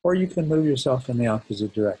 Or you can move yourself in the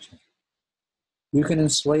opposite direction. You can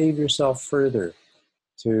enslave yourself further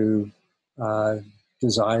to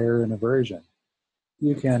desire and aversion.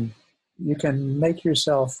 You can make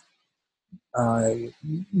yourself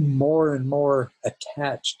more and more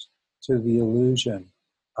attached to the illusion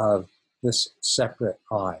of this separate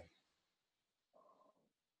I.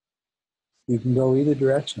 You can go either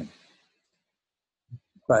direction.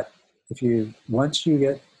 But once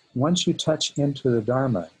you touch into the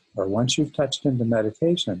Dharma, or once you've touched into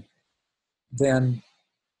meditation, then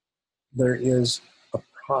there is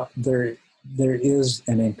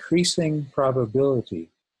an increasing probability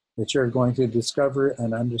that you're going to discover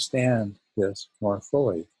and understand this more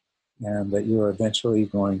fully, and that you're eventually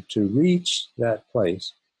going to reach that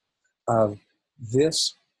place of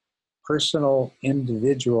this personal,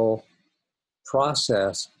 individual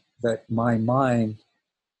process that my mind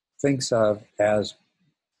thinks of as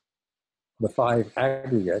the five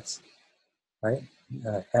aggregates, right,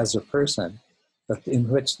 as a person, but in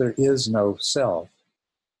which there is no self,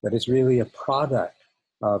 that it's really a product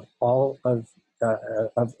of all of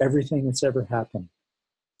everything that's ever happened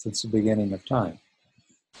since the beginning of time.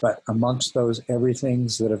 But amongst those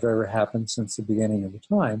everythings that have ever happened since the beginning of the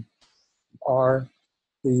time are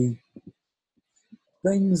the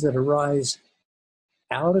things that arise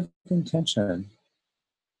out of intention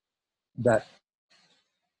that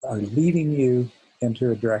are leading you into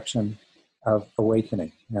a direction of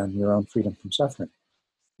awakening and your own freedom from suffering.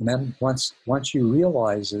 And then once you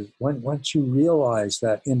realize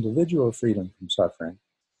that individual freedom from suffering,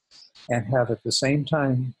 and have at the same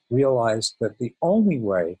time realized that the only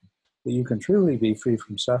way that you can truly be free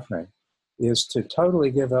from suffering is to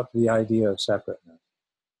totally give up the idea of separateness,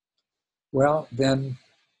 well, then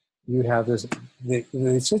you have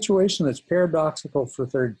the situation that's paradoxical for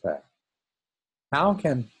third path. How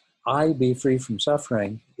can I be free from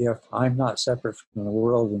suffering if I'm not separate from the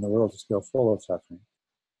world and the world is still full of suffering?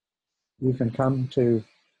 You can come to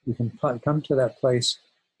that place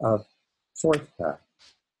of fourth path,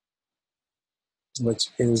 which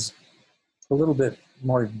is a little bit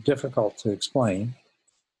more difficult to explain,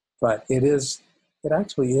 but it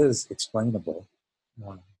actually is explainable,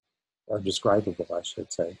 or describable, I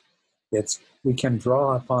should say. We can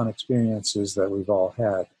draw upon experiences that we've all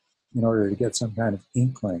had in order to get some kind of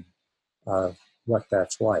inkling of what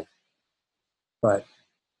that's like. But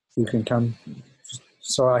you can come.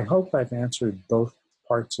 So I hope I've answered both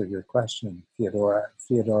parts of your question, Theodora.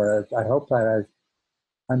 I hope that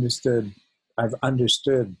I've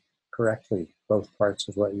understood correctly both parts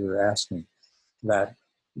of what you were asking. That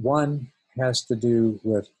one has to do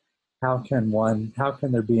with how can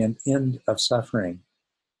there be an end of suffering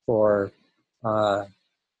for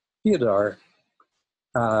Theodore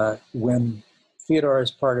when Theodore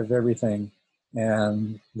is part of everything,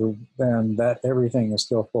 and that everything is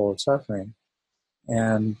still full of suffering.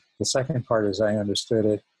 And the second part, as I understood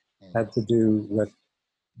it, had to do with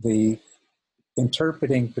the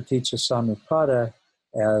interpreting Paticca Samuppada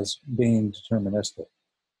as being deterministic.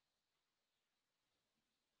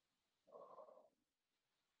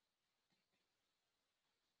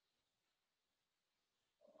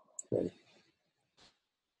 Great.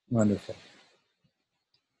 Wonderful.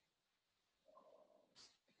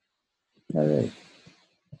 All right.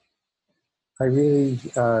 I really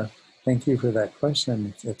thank you for that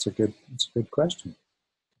question. It's a good question.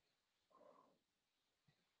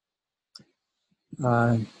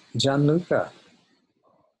 Gianluca,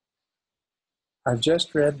 I've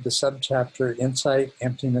just read the subchapter Insight,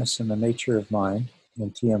 Emptiness, and the Nature of Mind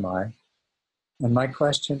in TMI. And my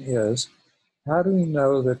question is, how do we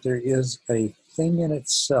know that there is a thing in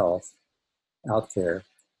itself out there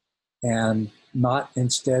and not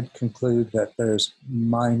instead conclude that there's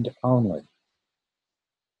mind only?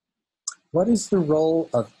 What is the role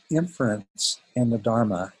of inference in the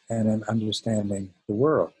Dharma and in understanding the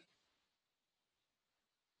world?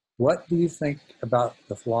 What do you think about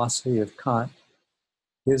the philosophy of Kant,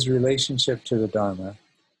 his relationship to the Dharma,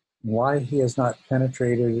 and why he has not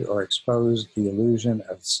penetrated or exposed the illusion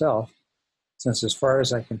of self, since as far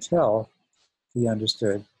as I can tell, he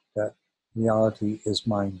understood that reality is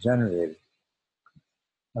mind-generated?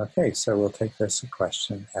 Okay, so we'll take this a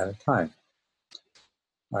question at a time.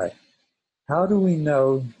 All right. How do we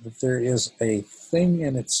know that there is a thing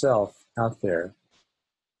in itself out there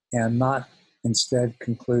and not instead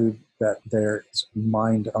conclude that there is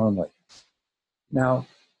mind only? Now,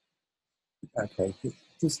 okay,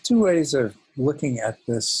 there's two ways of looking at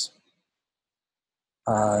this.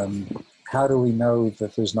 How do we know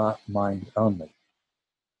that there's not mind only?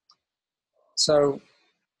 So,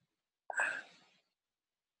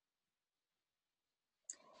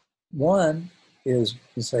 one is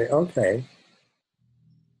to say, okay,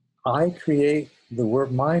 I create the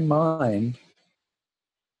world, my mind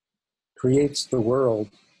creates the world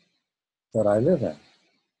that I live in.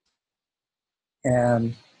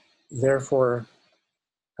 And therefore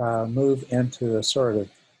move into a sort of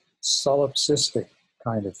solipsistic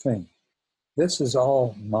kind of thing. This is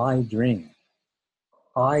all my dream.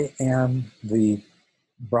 I am the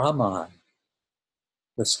Brahman,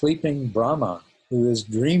 the sleeping Brahma, who is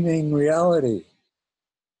dreaming reality.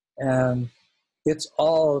 And it's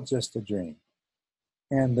all just a dream.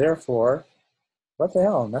 And therefore, what the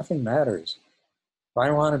hell? Nothing matters. If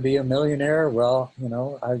I want to be a millionaire, well, you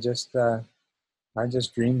know, I just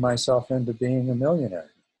dream myself into being a millionaire.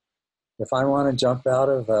 If I want to jump out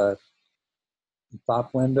of a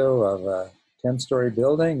top window of a 10-story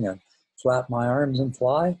building and flap my arms and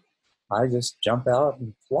fly, I just jump out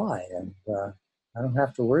and fly. And I don't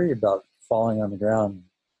have to worry about falling on the ground,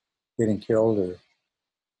 getting killed or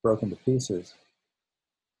broken to pieces.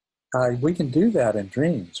 We can do that in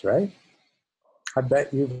dreams, right? I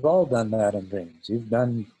bet you've all done that in dreams. You've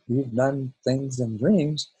done things in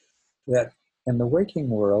dreams that in the waking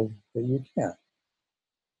world that you can't.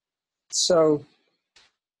 So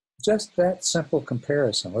just that simple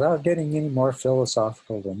comparison, without getting any more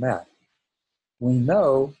philosophical than that, we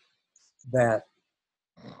know that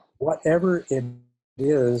whatever it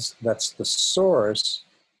is that's the source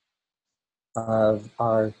of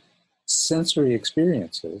our sensory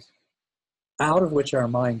experiences, out of which our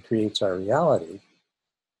mind creates our reality,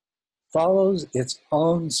 follows its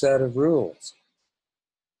own set of rules.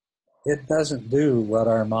 It doesn't do what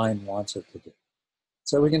our mind wants it to do.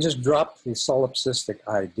 So we can just drop the solipsistic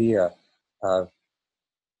idea of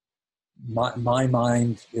my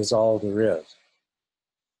mind is all there is.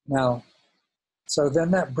 Now, so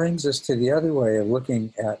then that brings us to the other way of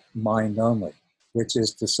looking at mind only, which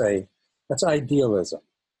is to say, that's idealism.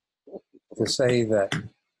 To say that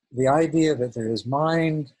the idea that there is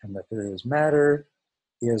mind and that there is matter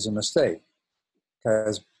is a mistake.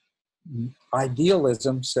 Because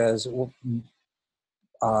idealism says, well,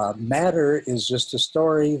 matter is just a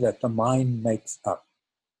story that the mind makes up.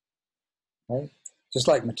 Right? Just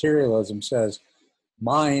like materialism says,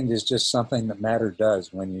 mind is just something that matter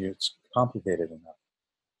does when it's complicated enough.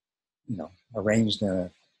 You know, arranged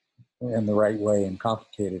in the right way and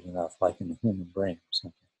complicated enough, like in the human brain or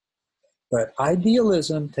something. But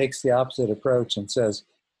idealism takes the opposite approach and says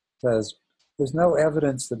there's no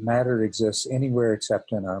evidence that matter exists anywhere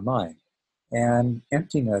except in our mind. And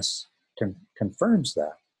emptiness confirms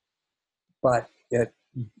that. But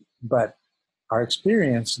our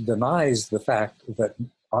experience denies the fact that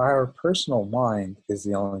our personal mind is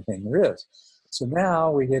the only thing there is. So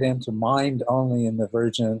now we get into mind only in the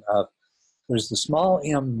version of there's the small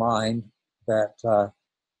m mind that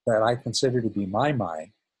I consider to be my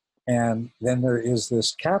mind, and then there is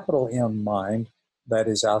this capital M mind that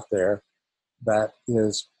is out there that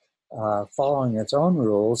is following its own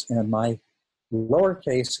rules, and my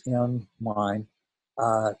lowercase m mind,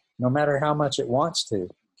 no matter how much it wants to,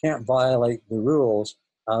 can't violate the rules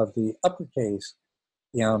of the uppercase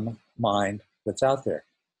M mind that's out there.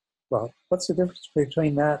 Well, what's the difference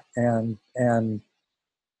between that and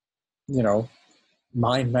you know,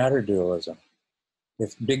 mind-matter dualism.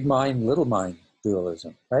 It's big mind, little mind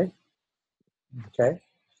dualism, right? Okay.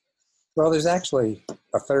 Well, there's actually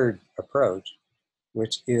a third approach,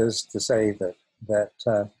 which is to say that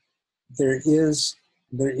there is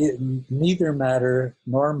neither matter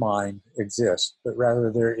nor mind exist, but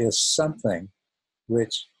rather there is something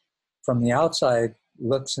which, from the outside,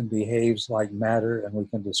 looks and behaves like matter, and we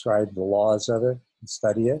can describe the laws of it and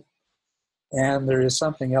study it. And there is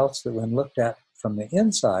something else that, when looked at from the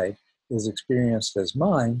inside, is experienced as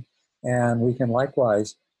mind, and we can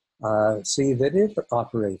likewise see that it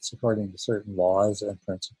operates according to certain laws and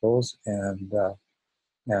principles and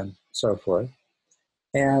so forth,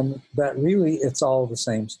 and that really it's all the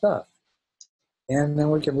same stuff. And then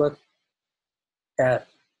we can look at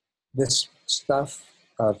this stuff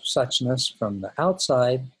of suchness from the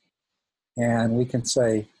outside, and we can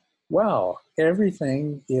say, wow,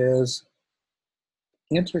 everything is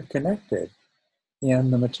interconnected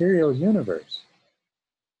in the material universe,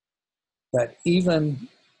 that even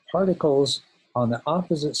particles on the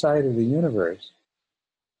opposite side of the universe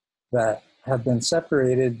that have been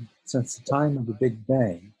separated since the time of the Big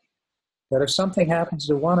Bang, that if something happens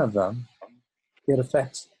to one of them, it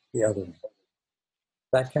affects the other one.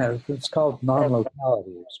 That kind of, it's called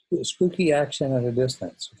non-locality, spooky action at a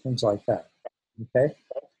distance, things like that, okay?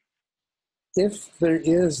 If there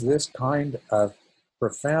is this kind of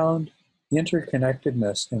profound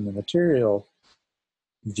interconnectedness in the material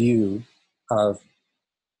view of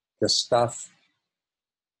the stuff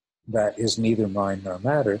that is neither mind nor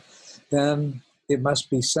matter, then it must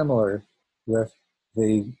be similar with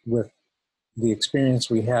the experience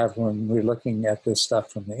we have when we're looking at this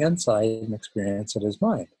stuff from the inside and experience it as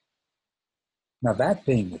mind. Now, that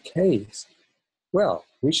being the case, well,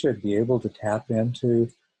 we should be able to tap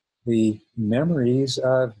into the memories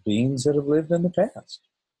of beings that have lived in the past.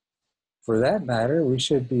 For that matter, we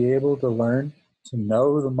should be able to learn to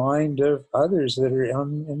know the mind of others that are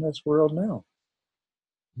in this world now.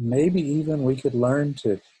 Maybe even we could learn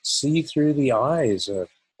to see through the eyes of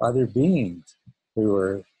other beings who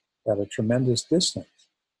are at a tremendous distance.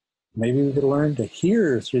 Maybe we could learn to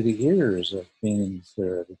hear through the ears of beings that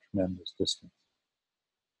are at a tremendous distance.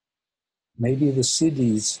 Maybe the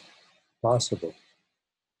siddhi's possible.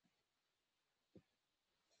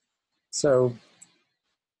 So,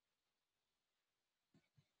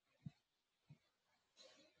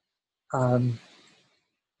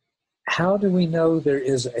 how do we know there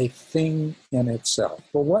is a thing in itself?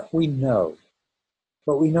 Well, what we know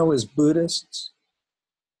as Buddhists,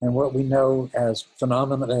 and what we know as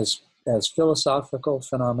as philosophical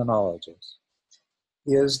phenomenologists,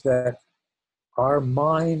 is that our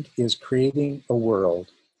mind is creating a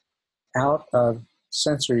world out of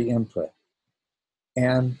sensory input,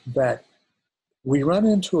 and that we run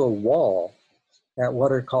into a wall at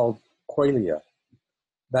what are called qualia.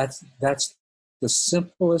 That's the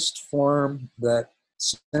simplest form that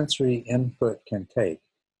sensory input can take.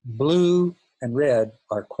 Blue and red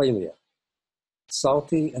are qualia.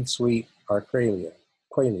 Salty and sweet are qualia.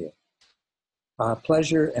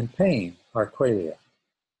 Pleasure and pain are qualia.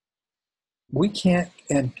 We can't,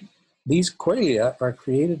 and these qualia are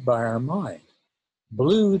created by our mind.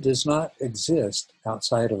 Blue does not exist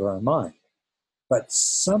outside of our mind, but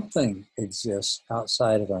something exists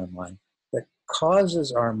outside of our mind that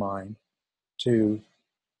causes our mind to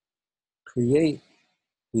create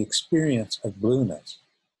the experience of blueness,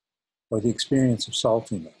 or the experience of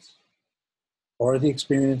saltiness, or the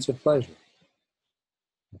experience of pleasure.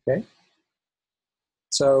 Okay?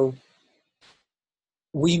 So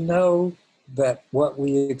we know that what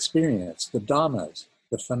we experience, the dhammas,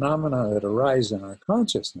 the phenomena that arise in our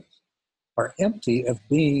consciousness, are empty of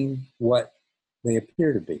being what they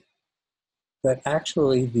appear to be. That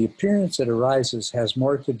actually the appearance that arises has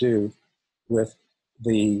more to do with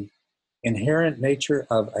the inherent nature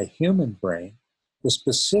of a human brain, the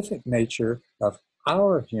specific nature of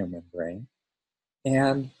our human brain,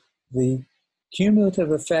 and the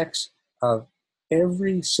cumulative effects of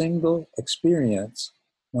every single experience,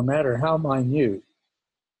 no matter how minute,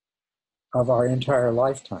 of our entire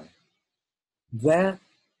lifetime. That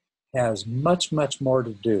has much, much more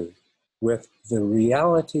to do with the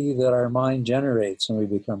reality that our mind generates and we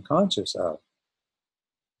become conscious of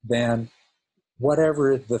than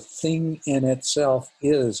whatever the thing in itself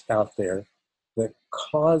is out there that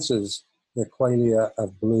causes the qualia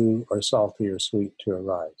of blue or salty or sweet to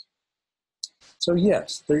arise. So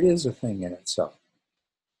yes, there is a thing in itself.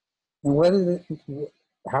 And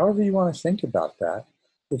however you want to think about that,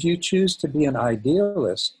 if you choose to be an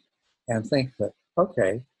idealist and think that,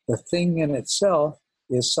 okay, the thing in itself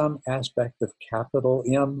is some aspect of capital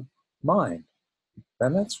M mind,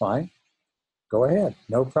 then that's fine. Go ahead,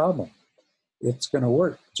 no problem. It's going to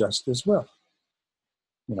work just as well.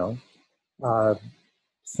 You know,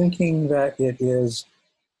 thinking that it is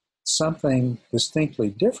something distinctly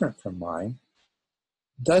different from mine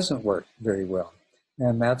doesn't work very well.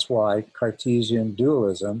 And that's why Cartesian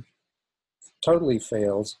dualism totally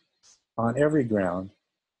fails on every ground,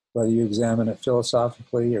 whether you examine it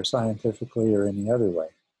philosophically or scientifically or any other way.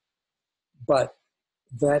 But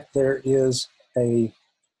that there is a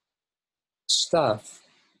stuff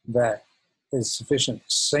that is sufficient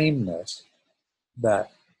sameness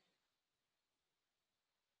that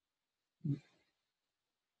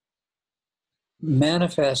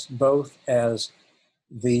manifest both as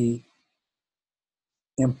the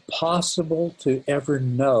impossible to ever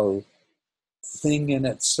know thing in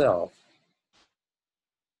itself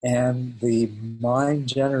and the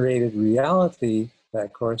mind-generated reality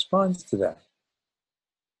that corresponds to that.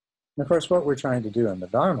 And of course, what we're trying to do in the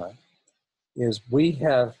Dharma is we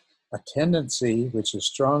have a tendency, which is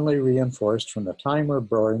strongly reinforced from the time we're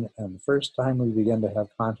born and the first time we begin to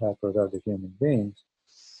have contact with other human beings,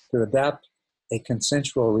 to adapt a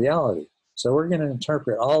consensual reality. So we're going to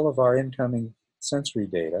interpret all of our incoming sensory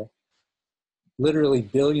data, literally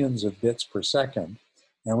billions of bits per second,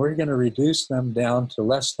 and we're going to reduce them down to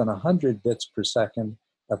less than 100 bits per second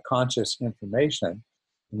of conscious information,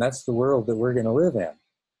 and that's the world that we're going to live in.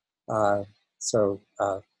 So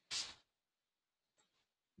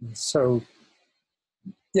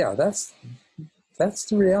yeah, that's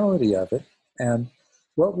the reality of it. And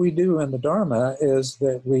what we do in the Dharma is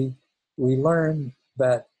that we learn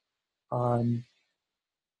that a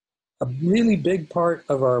really big part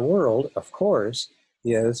of our world, of course,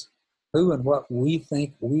 is who and what we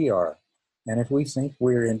think we are. And if we think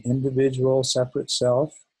we're an individual, separate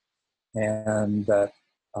self, and that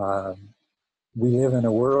we live in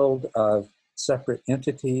a world of separate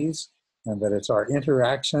entities, and that it's our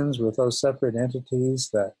interactions with those separate entities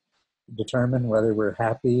that determine whether we're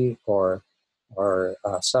happy or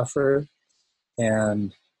suffer.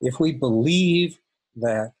 And if we believe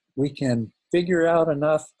that we can figure out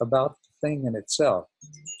enough about the thing in itself,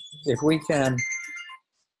 if we can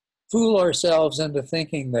fool ourselves into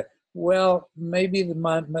thinking that, well, maybe the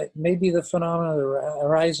phenomena that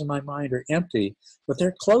arise in my mind are empty, but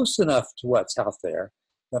they're close enough to what's out there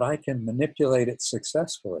that I can manipulate it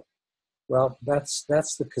successfully. Well, that's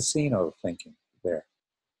the casino thinking there.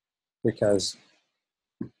 Because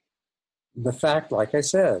the fact, like I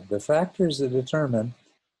said, the factors that determine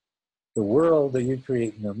the world that you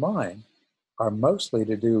create in your mind are mostly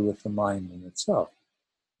to do with the mind in itself.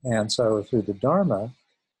 And so through the Dharma,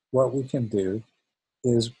 what we can do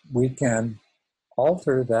is we can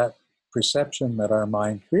alter that perception that our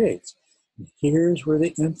mind creates. And here's where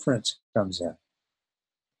the inference comes in.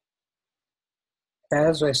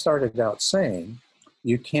 As I started out saying,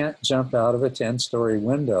 you can't jump out of a 10-story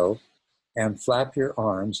window and flap your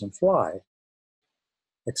arms and fly,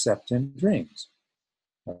 except in dreams.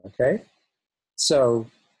 Okay? So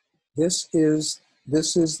this is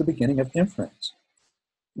the beginning of inference.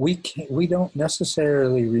 We don't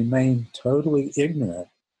necessarily remain totally ignorant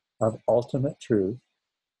of ultimate truth,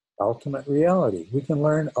 ultimate reality. We can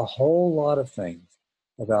learn a whole lot of things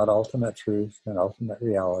about ultimate truth and ultimate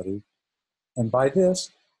reality. And by this,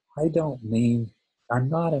 I'm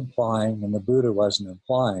not implying, and the Buddha wasn't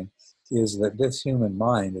implying, is that this human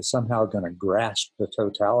mind is somehow going to grasp the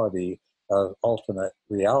totality of ultimate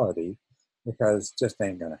reality, because it just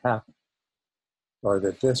ain't going to happen. Or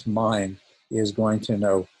that this mind is going to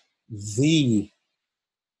know the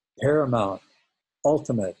paramount,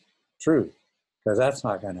 ultimate truth, because that's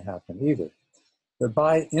not going to happen either. But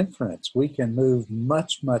by inference, we can move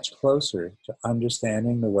much, much closer to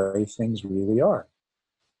understanding the way things really are.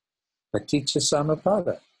 Paticca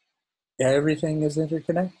Samuppada. Everything is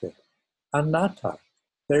interconnected. Anatta.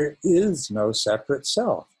 There is no separate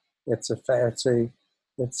self. It's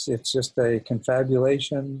just a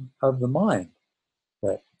confabulation of the mind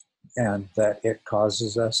and that it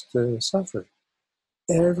causes us to suffer.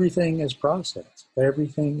 Everything is process.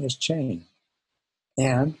 Everything is change.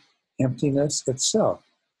 And emptiness itself.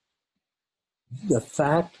 The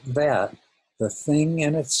fact that the thing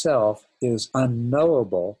in itself is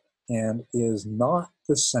unknowable and is not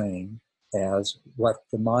the same as what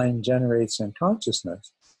the mind generates in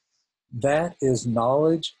consciousness, that is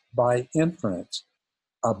knowledge by inference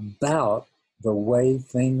about the way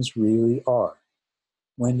things really are.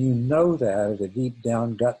 When you know that at a deep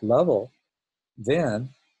down gut level, then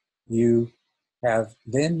you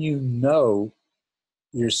know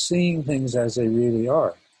you're seeing things as they really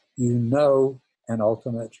are. You know an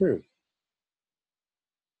ultimate truth.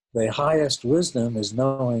 the highest wisdom is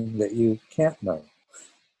knowing that you can't know.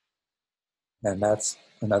 And that's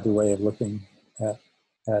another way of looking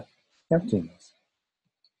at emptiness.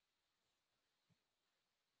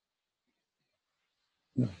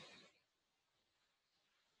 Yeah.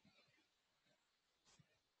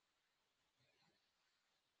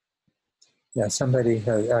 Yeah, somebody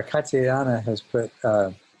has, Katyayana has put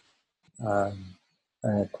a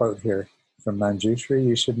quote here from Manjushri: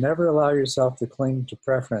 "You should never allow yourself to cling to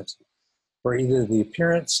preference for either the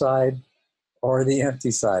appearance side or the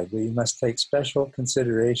empty side, but you must take special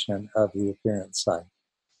consideration of the appearance side."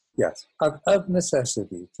 Yes, of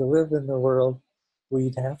necessity. To live in the world,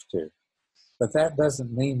 we'd have to. But that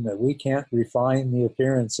doesn't mean that we can't refine the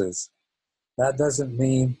appearances. That doesn't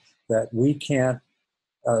mean that we can't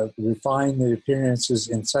refine the appearances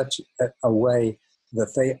in such a way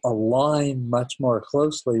that they align much more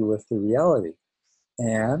closely with the reality.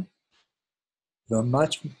 And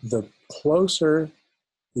the closer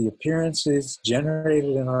the appearances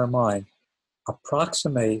generated in our mind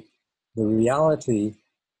approximate the reality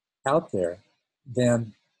out there,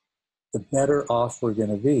 then the better off we're going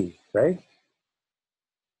to be, right?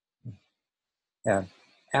 And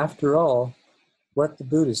after all, what the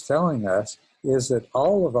Buddha is telling us is that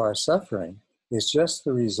all of our suffering is just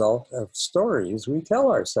the result of stories we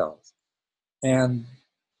tell ourselves. And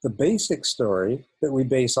the basic story that we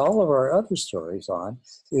base all of our other stories on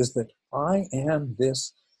is that I am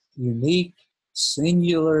this unique,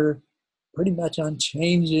 singular, pretty much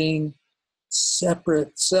unchanging,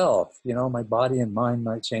 separate self. You know, my body and mind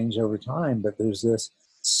might change over time, but there's this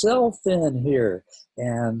self in here,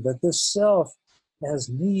 and that this self has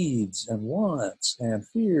needs and wants and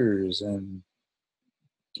fears and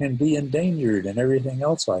can be endangered and everything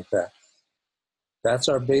else like that. That's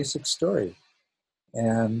our basic story.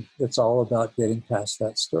 And it's all about getting past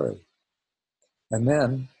that story. And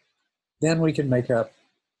then we can make up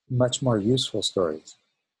much more useful stories.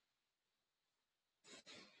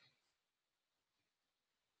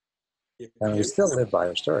 And we still live by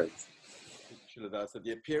our stories. Culadasa,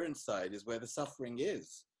 the appearance side is where the suffering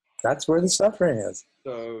is. That's where the suffering is.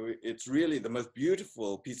 So it's really the most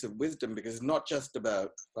beautiful piece of wisdom, because it's not just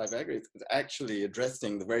about five aggregates, it's actually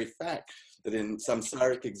addressing the very fact that in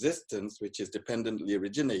samsaric existence, which is dependently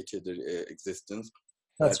originated existence,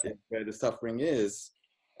 that's right, where the suffering is.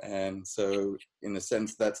 And so in a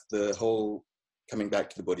sense, that's the whole coming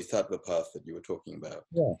back to the bodhisattva path that you were talking about.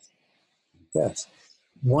 Yes. Yes.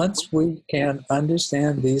 Once we can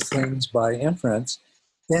understand these things by inference,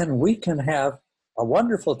 then we can have a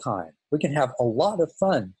wonderful time. We can have a lot of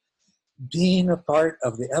fun being a part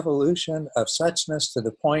of the evolution of suchness to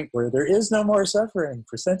the point where there is no more suffering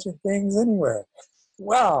for sentient beings anywhere.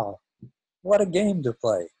 Wow, what a game to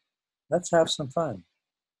play. Let's have some fun.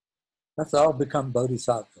 Let's all become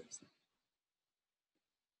bodhisattvas.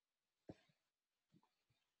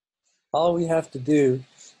 All we have to do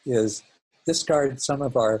is discard some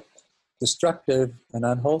of our destructive and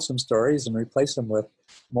unwholesome stories and replace them with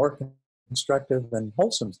more constructive and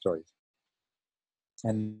wholesome stories.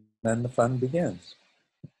 And then the fun begins.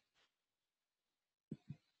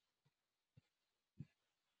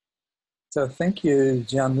 So thank you,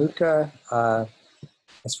 Gianluca.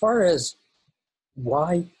 As far as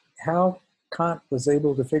how Kant was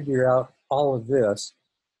able to figure out all of this,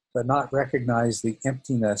 but not recognize the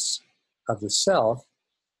emptiness of the self,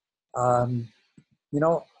 I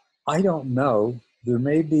don't know. There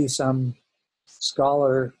may be some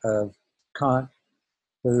scholar of Kant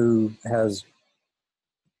who's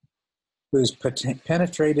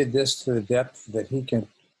penetrated this to the depth that he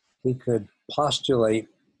could postulate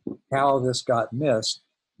how this got missed.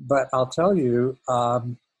 But I'll tell you,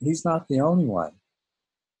 he's not the only one.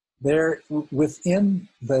 There, within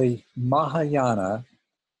the Mahayana,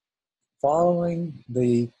 following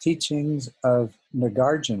the teachings of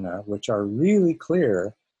Nagarjuna, which are really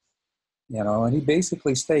clear, and he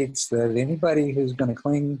basically states that anybody who's going to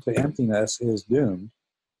cling to emptiness is doomed,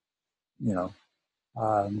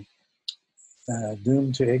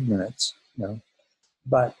 doomed to ignorance,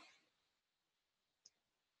 But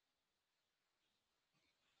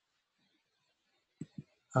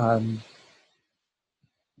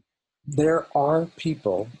there are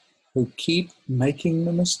people who keep making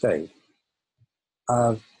the mistake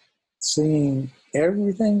of seeing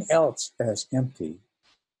everything else as empty,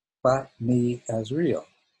 but me as real.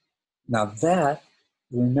 Now that,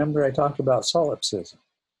 remember I talked about solipsism.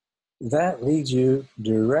 That leads you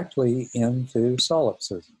directly into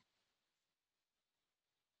solipsism.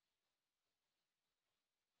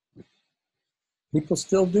 People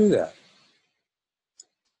still do that.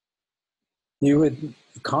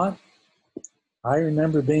 Kant I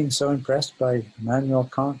remember being so impressed by Immanuel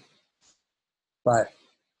Kant, but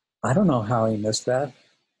I don't know how he missed that.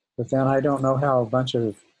 But then I don't know how a bunch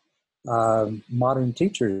of modern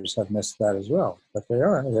teachers have missed that as well. But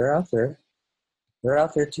they're out there. They're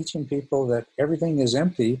out there teaching people that everything is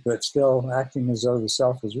empty, but still acting as though the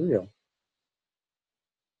self is real.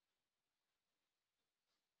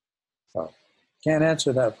 So, can't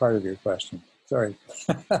answer that part of your question. Sorry.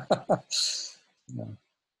 No.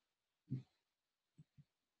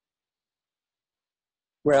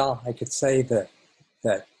 Well, I could say that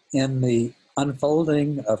in the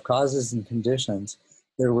unfolding of causes and conditions,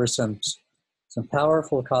 there were some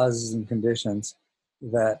powerful causes and conditions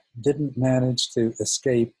that didn't manage to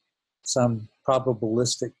escape some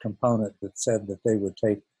probabilistic component that said that they would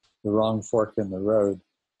take the wrong fork in the road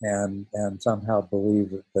and somehow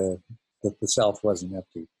believe that the self wasn't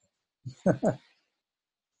empty.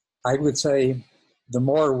 I would say the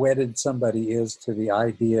more wedded somebody is to the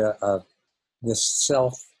idea of this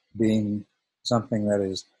self being something that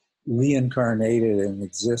is reincarnated and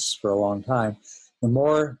exists for a long time, the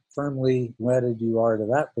more firmly wedded you are to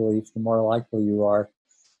that belief, the more likely you are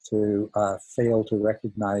to fail to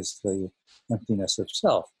recognize the emptiness of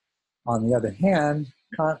self. On the other hand,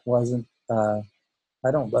 Kant wasn't,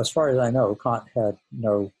 as far as I know, Kant had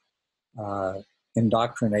no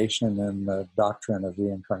indoctrination in the doctrine of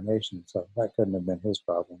reincarnation, so that couldn't have been his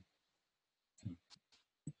problem.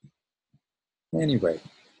 Anyway.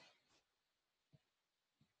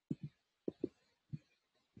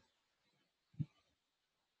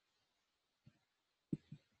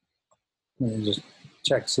 Let me just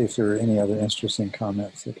check, see if there were any other interesting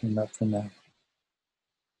comments that came up from that.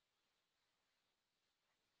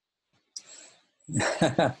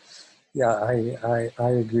 Yeah, I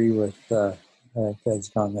agree with Ted's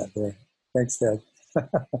comment there. Thanks, Ted.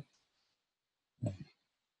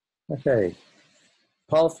 Okay.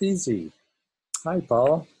 Paul Feasy. Hi,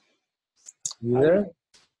 Paul. You there?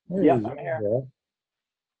 Yeah, I'm here. There.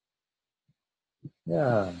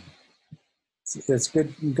 Yeah. It's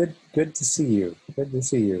good to see you. Good to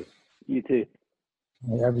see you. You too.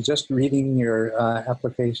 I was just reading your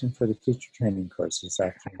application for the teacher training courses,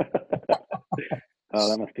 actually. Oh,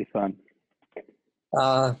 that must be fun.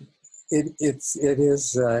 It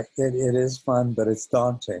is fun, but it's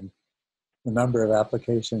daunting. The number of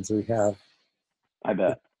applications we have. I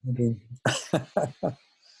bet.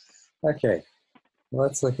 Okay,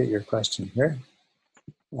 let's look at your question here.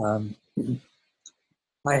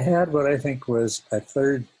 I had what I think was a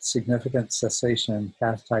third significant cessation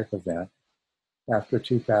path type event after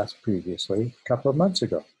two paths previously, a couple of months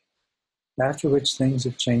ago, after which things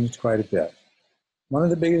have changed quite a bit. One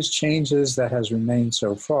of the biggest changes that has remained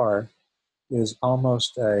so far is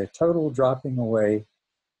almost a total dropping away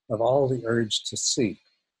of all the urge to seek.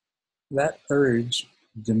 That urge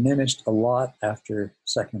diminished a lot after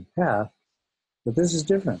second path, but this is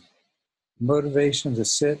different. Motivation to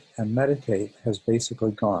sit and meditate has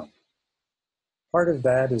basically gone. Part of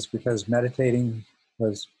that is because meditating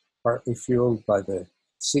was partly fueled by the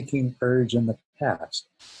seeking urge in the past,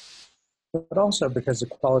 but also because the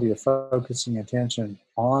quality of focusing attention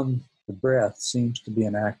on the breath seems to be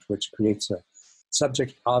an act which creates a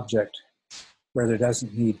subject-object where there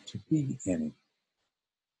doesn't need to be any.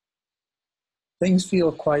 Things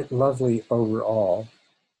feel quite lovely overall,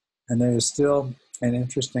 and there is still an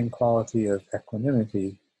interesting quality of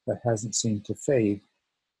equanimity that hasn't seemed to fade,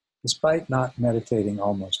 despite not meditating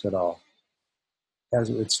almost at all. As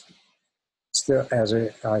it's still, as I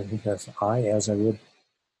would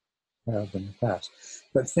have in the past.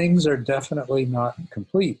 But things are definitely not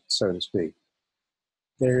complete, so to speak.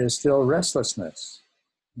 There is still restlessness.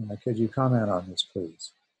 Could you comment on this,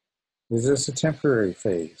 please? Is this a temporary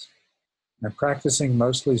phase? I'm practicing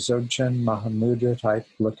mostly Dzogchen Mahamudra type,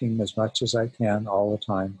 looking as much as I can all the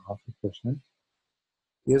time off the cushion.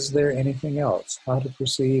 Is there anything else? How to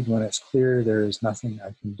proceed when it's clear there is nothing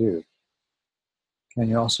I can do? Can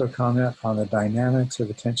you also comment on the dynamics of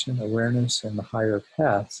attention awareness in the higher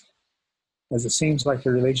paths, as it seems like the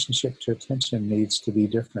relationship to attention needs to be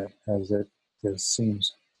different as it seemed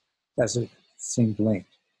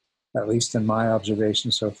linked, at least in my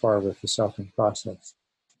observation so far with the selfing process.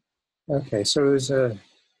 Okay, so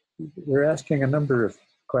we're asking a number of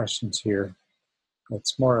questions here.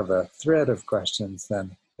 It's more of a thread of questions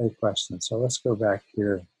than a question. So let's go back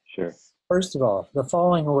here. Sure. First of all, the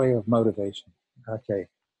falling away of motivation. Okay,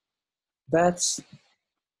 that's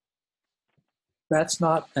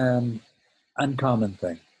not an uncommon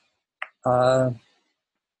thing. I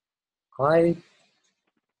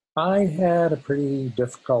had a pretty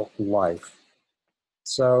difficult life.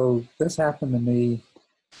 So this happened to me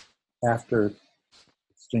after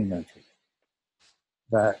stream entry.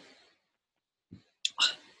 That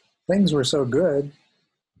things were so good,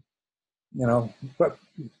 you know, but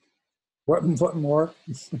what more,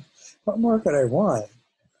 what more could I want?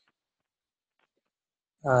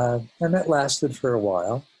 And that lasted for a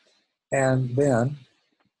while. And then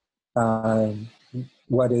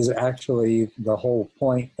what is actually the whole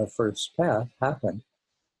point of First Path happened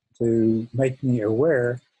to make me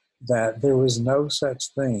aware that there was no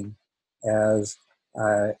such thing as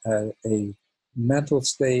a mental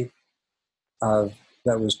state of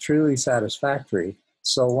that was truly satisfactory,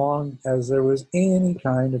 so long as there was any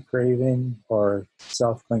kind of craving or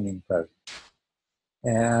self-clinging present.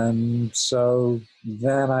 And so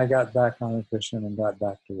then I got back on a cushion and got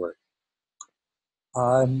back to work.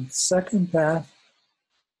 On Second Path,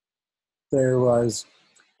 there was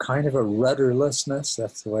kind of a rudderlessness.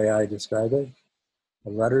 That's the way I describe it. A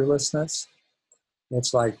rudderlessness.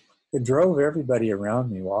 It's like it drove everybody around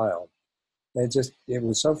me wild. It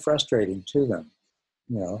was so frustrating to them.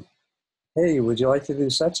 You know, hey, would you like to do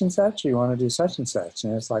such and such? Or you want to do such and such?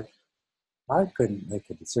 And it's like, I couldn't make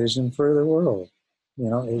a decision for the world. You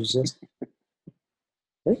know, it was just,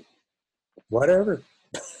 hey, whatever.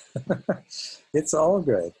 It's all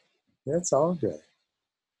good. It's all good.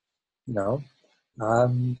 You know,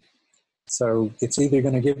 so it's either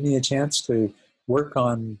going to give me a chance to work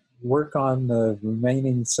on the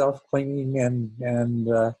remaining self-clinging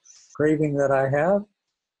and craving that I have,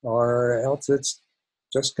 or else it's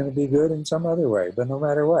just going to be good in some other way. But no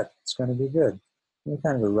matter what, it's going to be good.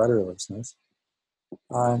 Kind of a rudderlessness.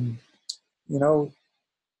 You know,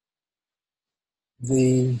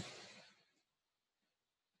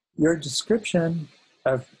 your description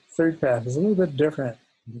of Third Path is a little bit different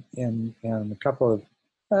in a couple of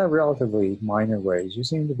relatively minor ways. You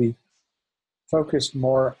seem to be focused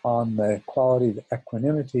more on the quality of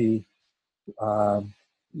equanimity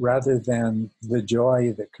rather than the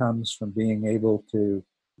joy that comes from being able to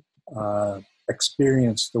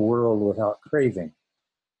experience the world without craving.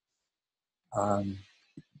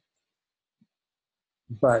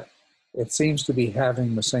 But it seems to be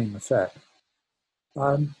having the same effect.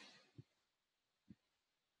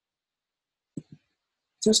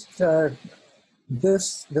 This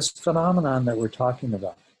phenomenon that we're talking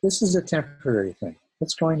about, this is a temporary thing.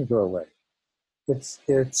 It's going to go away.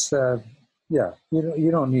 Yeah,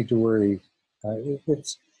 you don't need to worry.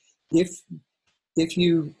 If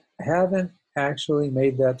you haven't actually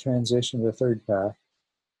made that transition to Third Path,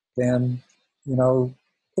 then, you know,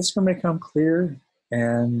 it's going to become clear,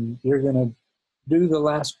 and you're going to do the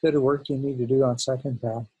last bit of work you need to do on Second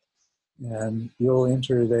Path, and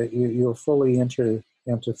you'll fully enter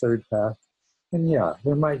into Third Path. And yeah,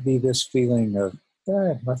 there might be this feeling of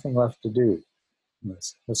nothing left to do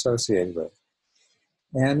associated with it.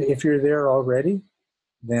 And if you're there already,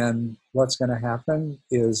 then what's going to happen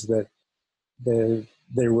is that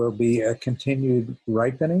there will be a continued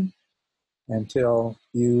ripening until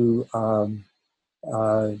you,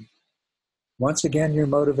 once again, your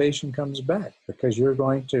motivation comes back, because you're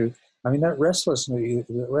going to, that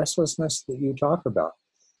restlessness that you talk about,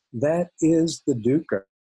 that is the dukkha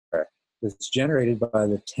that's generated by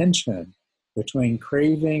the tension between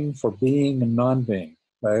craving for being and non-being,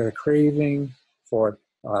 by a craving for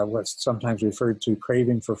what's sometimes referred to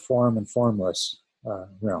craving for form and formless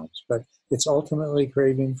realms. But it's ultimately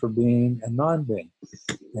craving for being and non-being.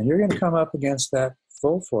 And you're going to come up against that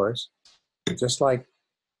full force, just like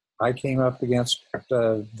I came up against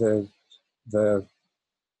the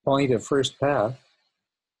point of First Path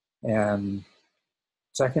and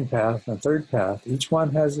Second Path and Third Path. Each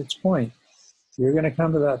one has its point. You're going to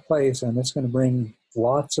come to that place, and it's going to bring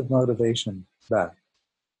lots of motivation back,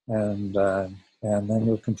 and then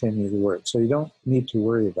you'll continue the work. So you don't need to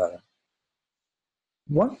worry about it.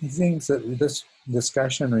 One of the things that this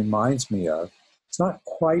discussion reminds me of, it's not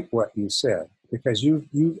quite what you said, because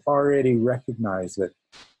you've already recognized that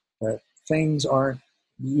things aren't.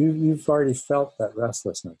 You've already felt that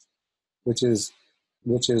restlessness, which is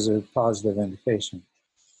a positive indication.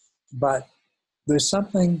 But there's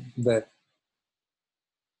something that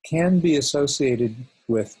can be associated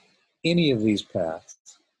with any of these paths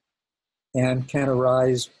and can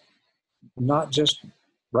arise not just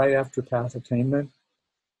right after path attainment,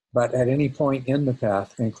 but at any point in the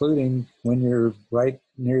path, including when you're right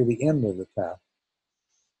near the end of the path,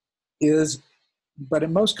 but it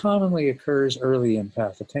most commonly occurs early in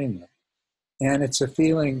path attainment. And it's a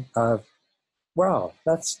feeling of, wow,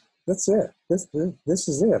 that's it. This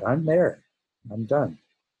is it. I'm there. I'm done.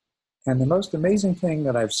 And the most amazing thing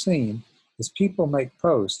that I've seen is people make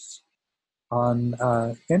posts on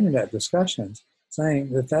internet discussions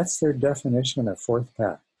saying that that's their definition of fourth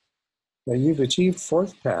path. That you've achieved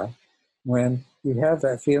fourth path when you have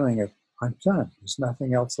that feeling of, I'm done, there's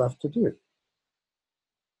nothing else left to do.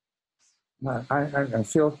 I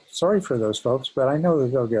feel sorry for those folks, but I know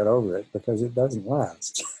that they'll get over it because it doesn't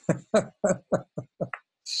last.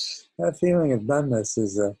 That feeling of doneness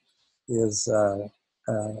is a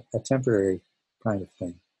temporary kind of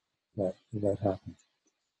thing that happens.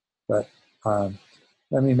 But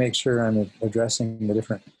let me make sure I'm addressing the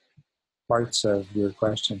different parts of your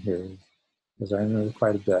question here, because I know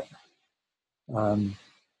quite a bit.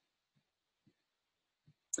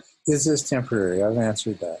 Is this temporary? I've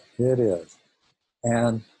answered that. It is.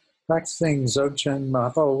 And practicing Dzogchen,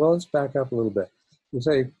 let's back up a little bit. You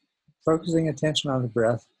say, focusing attention on the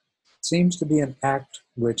breath seems to be an act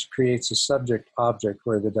which creates a subject-object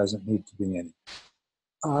where there doesn't need to be any.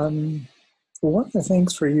 One of the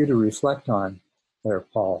things for you to reflect on there,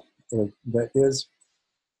 Paul, is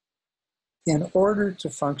in order to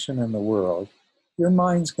function in the world, your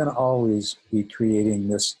mind's going to always be creating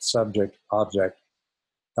this subject-object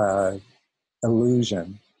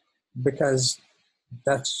illusion, because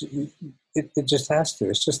it just has to.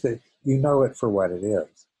 It's just that you know it for what it is.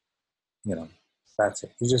 That's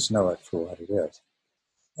it. You just know it for what it is.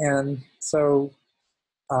 And so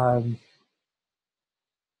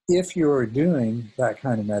if you're doing that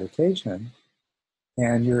kind of meditation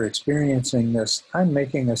and you're experiencing this, I'm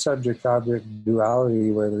making a subject-object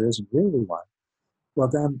duality where there isn't really one, well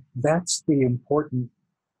then that's the important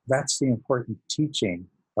teaching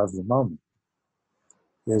of the moment,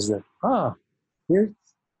 is that,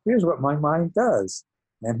 here's what my mind does,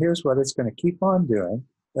 and here's what it's going to keep on doing.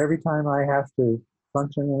 Every time I have to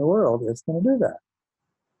function in the world, it's going to do that.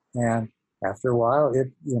 And after a while,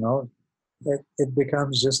 it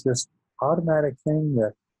becomes just this automatic thing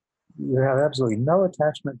that you have absolutely no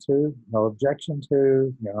attachment to, no objection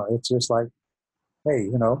to. It's just like, hey,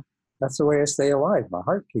 that's the way I stay alive. My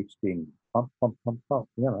heart keeps beating, pump, pump, pump, pump.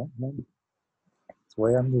 It's the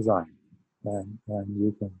way I'm designed, and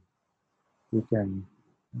you can.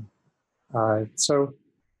 So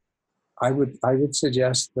I would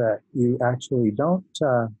suggest that you actually don't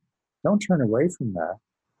turn away from that,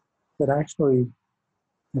 but actually,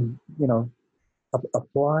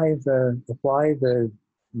 apply the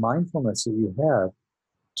mindfulness that you have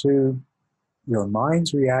to your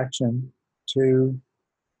mind's reaction to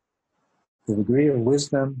the degree of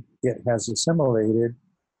wisdom it has assimilated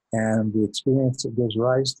and the experience it gives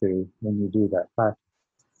rise to when you do that practice.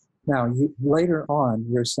 Now, later on,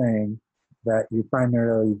 you're saying that you're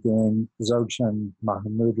primarily doing Dzogchen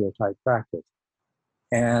Mahamudra type practice.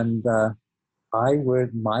 And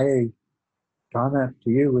my comment to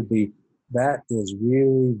you would be, that is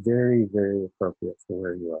really very, very appropriate for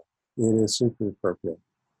where you are. It is super appropriate.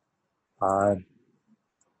 A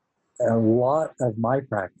lot of my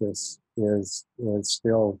practice is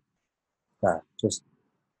still that, just,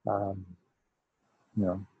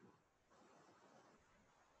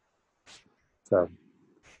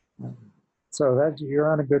 so that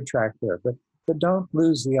you're on a good track there. But don't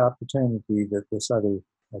lose the opportunity that this other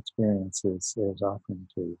experience is offering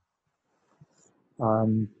to you.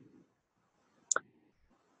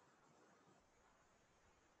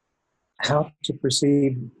 How to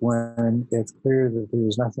proceed when it's clear that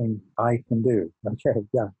there's nothing I can do. Okay,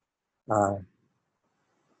 yeah.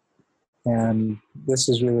 And this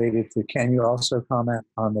is related to, can you also comment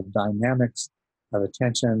on the dynamics of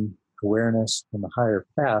attention, awareness, and the higher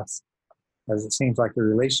paths, as it seems like the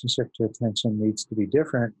relationship to attention needs to be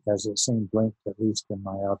different, as it seems linked, at least in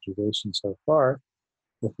my observation so far,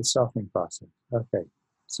 with the selfing process. Okay,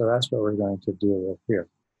 so that's what we're going to deal with here.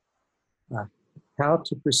 How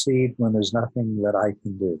to proceed when there's nothing that I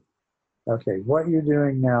can do. Okay, what you're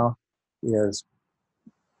doing now is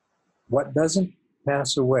what doesn't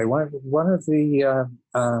pass away. One of the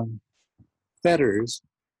fetters,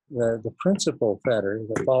 the principal fetter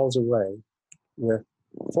that falls away with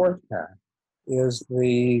fourth path is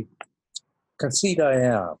the conceit I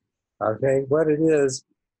am. Okay, what it is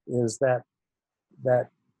that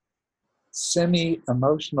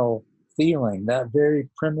semi-emotional feeling, that very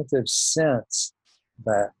primitive sense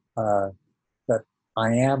that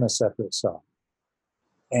I am a separate self.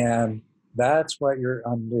 And that's what you're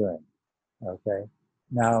undoing, okay?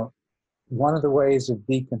 Now, one of the ways of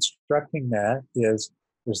deconstructing that is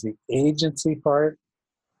there's the agency part,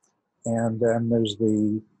 and then there's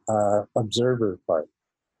the observer part,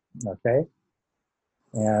 okay?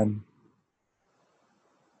 And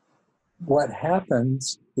what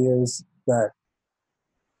happens is that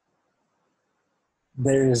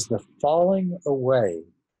there is the falling away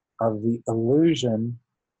of the illusion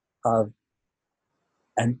of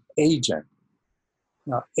an agent.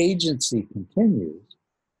 Now, agency continues,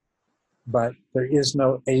 but there is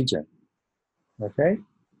no agent. Okay?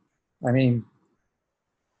 I mean,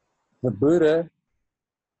 the Buddha,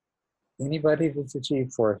 anybody that's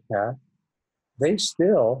achieved fourth path, they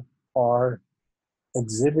still are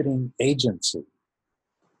exhibiting agency.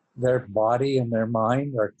 Their body and their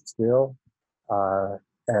mind are still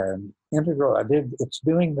an integral. It's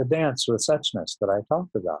doing the dance with suchness that I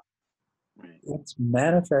talked about. It's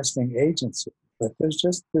manifesting agency, but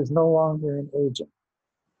there's no longer an agent,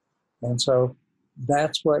 and so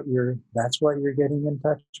that's what you're getting in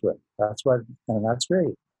touch with. And that's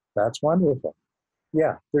great. That's wonderful.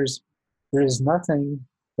 Yeah, there is nothing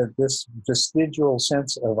that this vestigial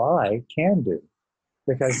sense of I can do,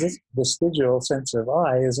 because this vestigial sense of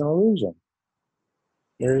I is an illusion.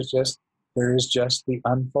 There is just the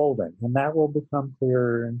unfolding, and that will become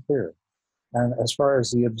clearer and clearer. And as far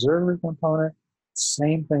as the observer component,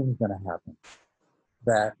 same thing's going to happen.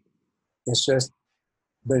 That it's just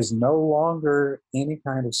there's no longer any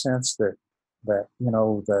kind of sense that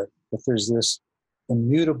there's this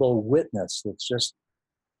immutable witness that's just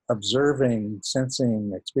observing,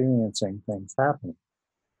 sensing, experiencing things happening.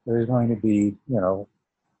 There's going to be,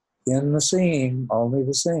 in the seeing, only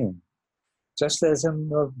the seeing. Just as in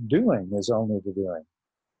the doing is only the doing.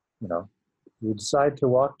 You decide to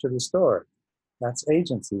walk to the store. That's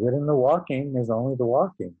agency. But in the walking is only the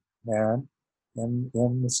walking. And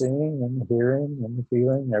in the seeing, and the hearing, and the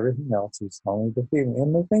feeling, everything else is only the feeling.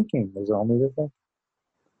 In the thinking is only the thinking.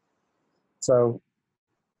 So,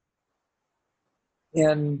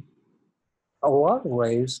 in a lot of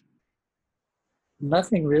ways,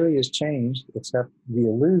 nothing really has changed except the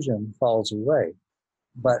illusion falls away.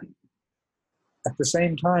 But at the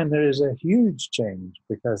same time, there is a huge change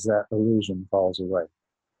because that illusion falls away.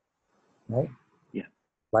 Right? Yeah.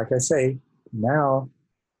 Like I say, now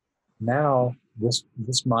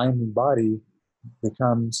this mind and body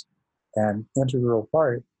becomes an integral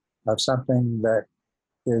part of something that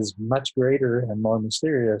is much greater and more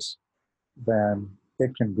mysterious than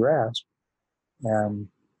it can grasp. And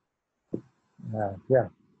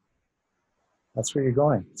that's where you're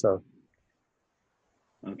going. So,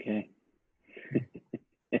 Okay.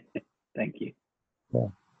 Thank you. yeah.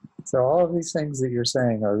 So all of these things that you're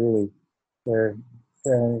saying are really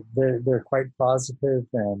they're quite positive,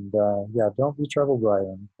 and don't be troubled by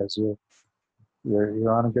them, because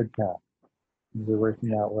you're on a good path. You're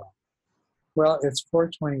working out well. Well, it's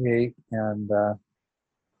 4:28, and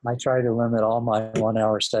I try to limit all my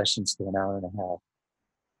 1-hour sessions to an hour and a half.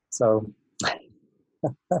 So,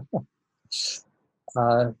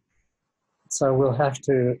 so we'll have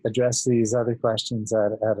to address these other questions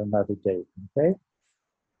at another date, okay?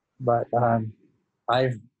 But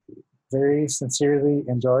I've very sincerely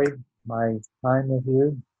enjoyed my time with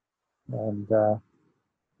you, and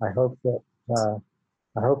I hope that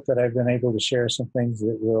I've been able to share some things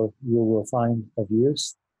that you will find of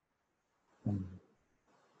use.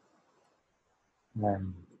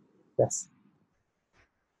 And yes,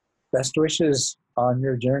 best wishes on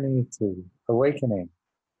your journey to awakening.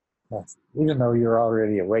 Yes, even though you're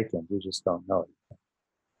already awakened, you just don't know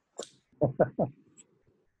it.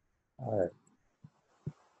 All right.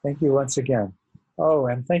 Thank you once again. Oh,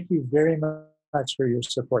 and thank you very much for your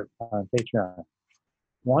support on Patreon. I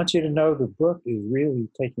want you to know the book is really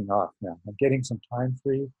taking off now. I'm getting some time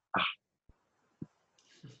free,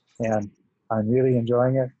 and I'm really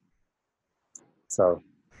enjoying it. So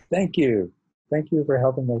thank you. Thank you for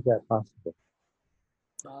helping make that possible.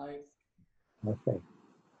 Bye. Okay.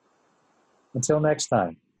 Until next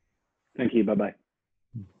time. Thank you. Bye-bye.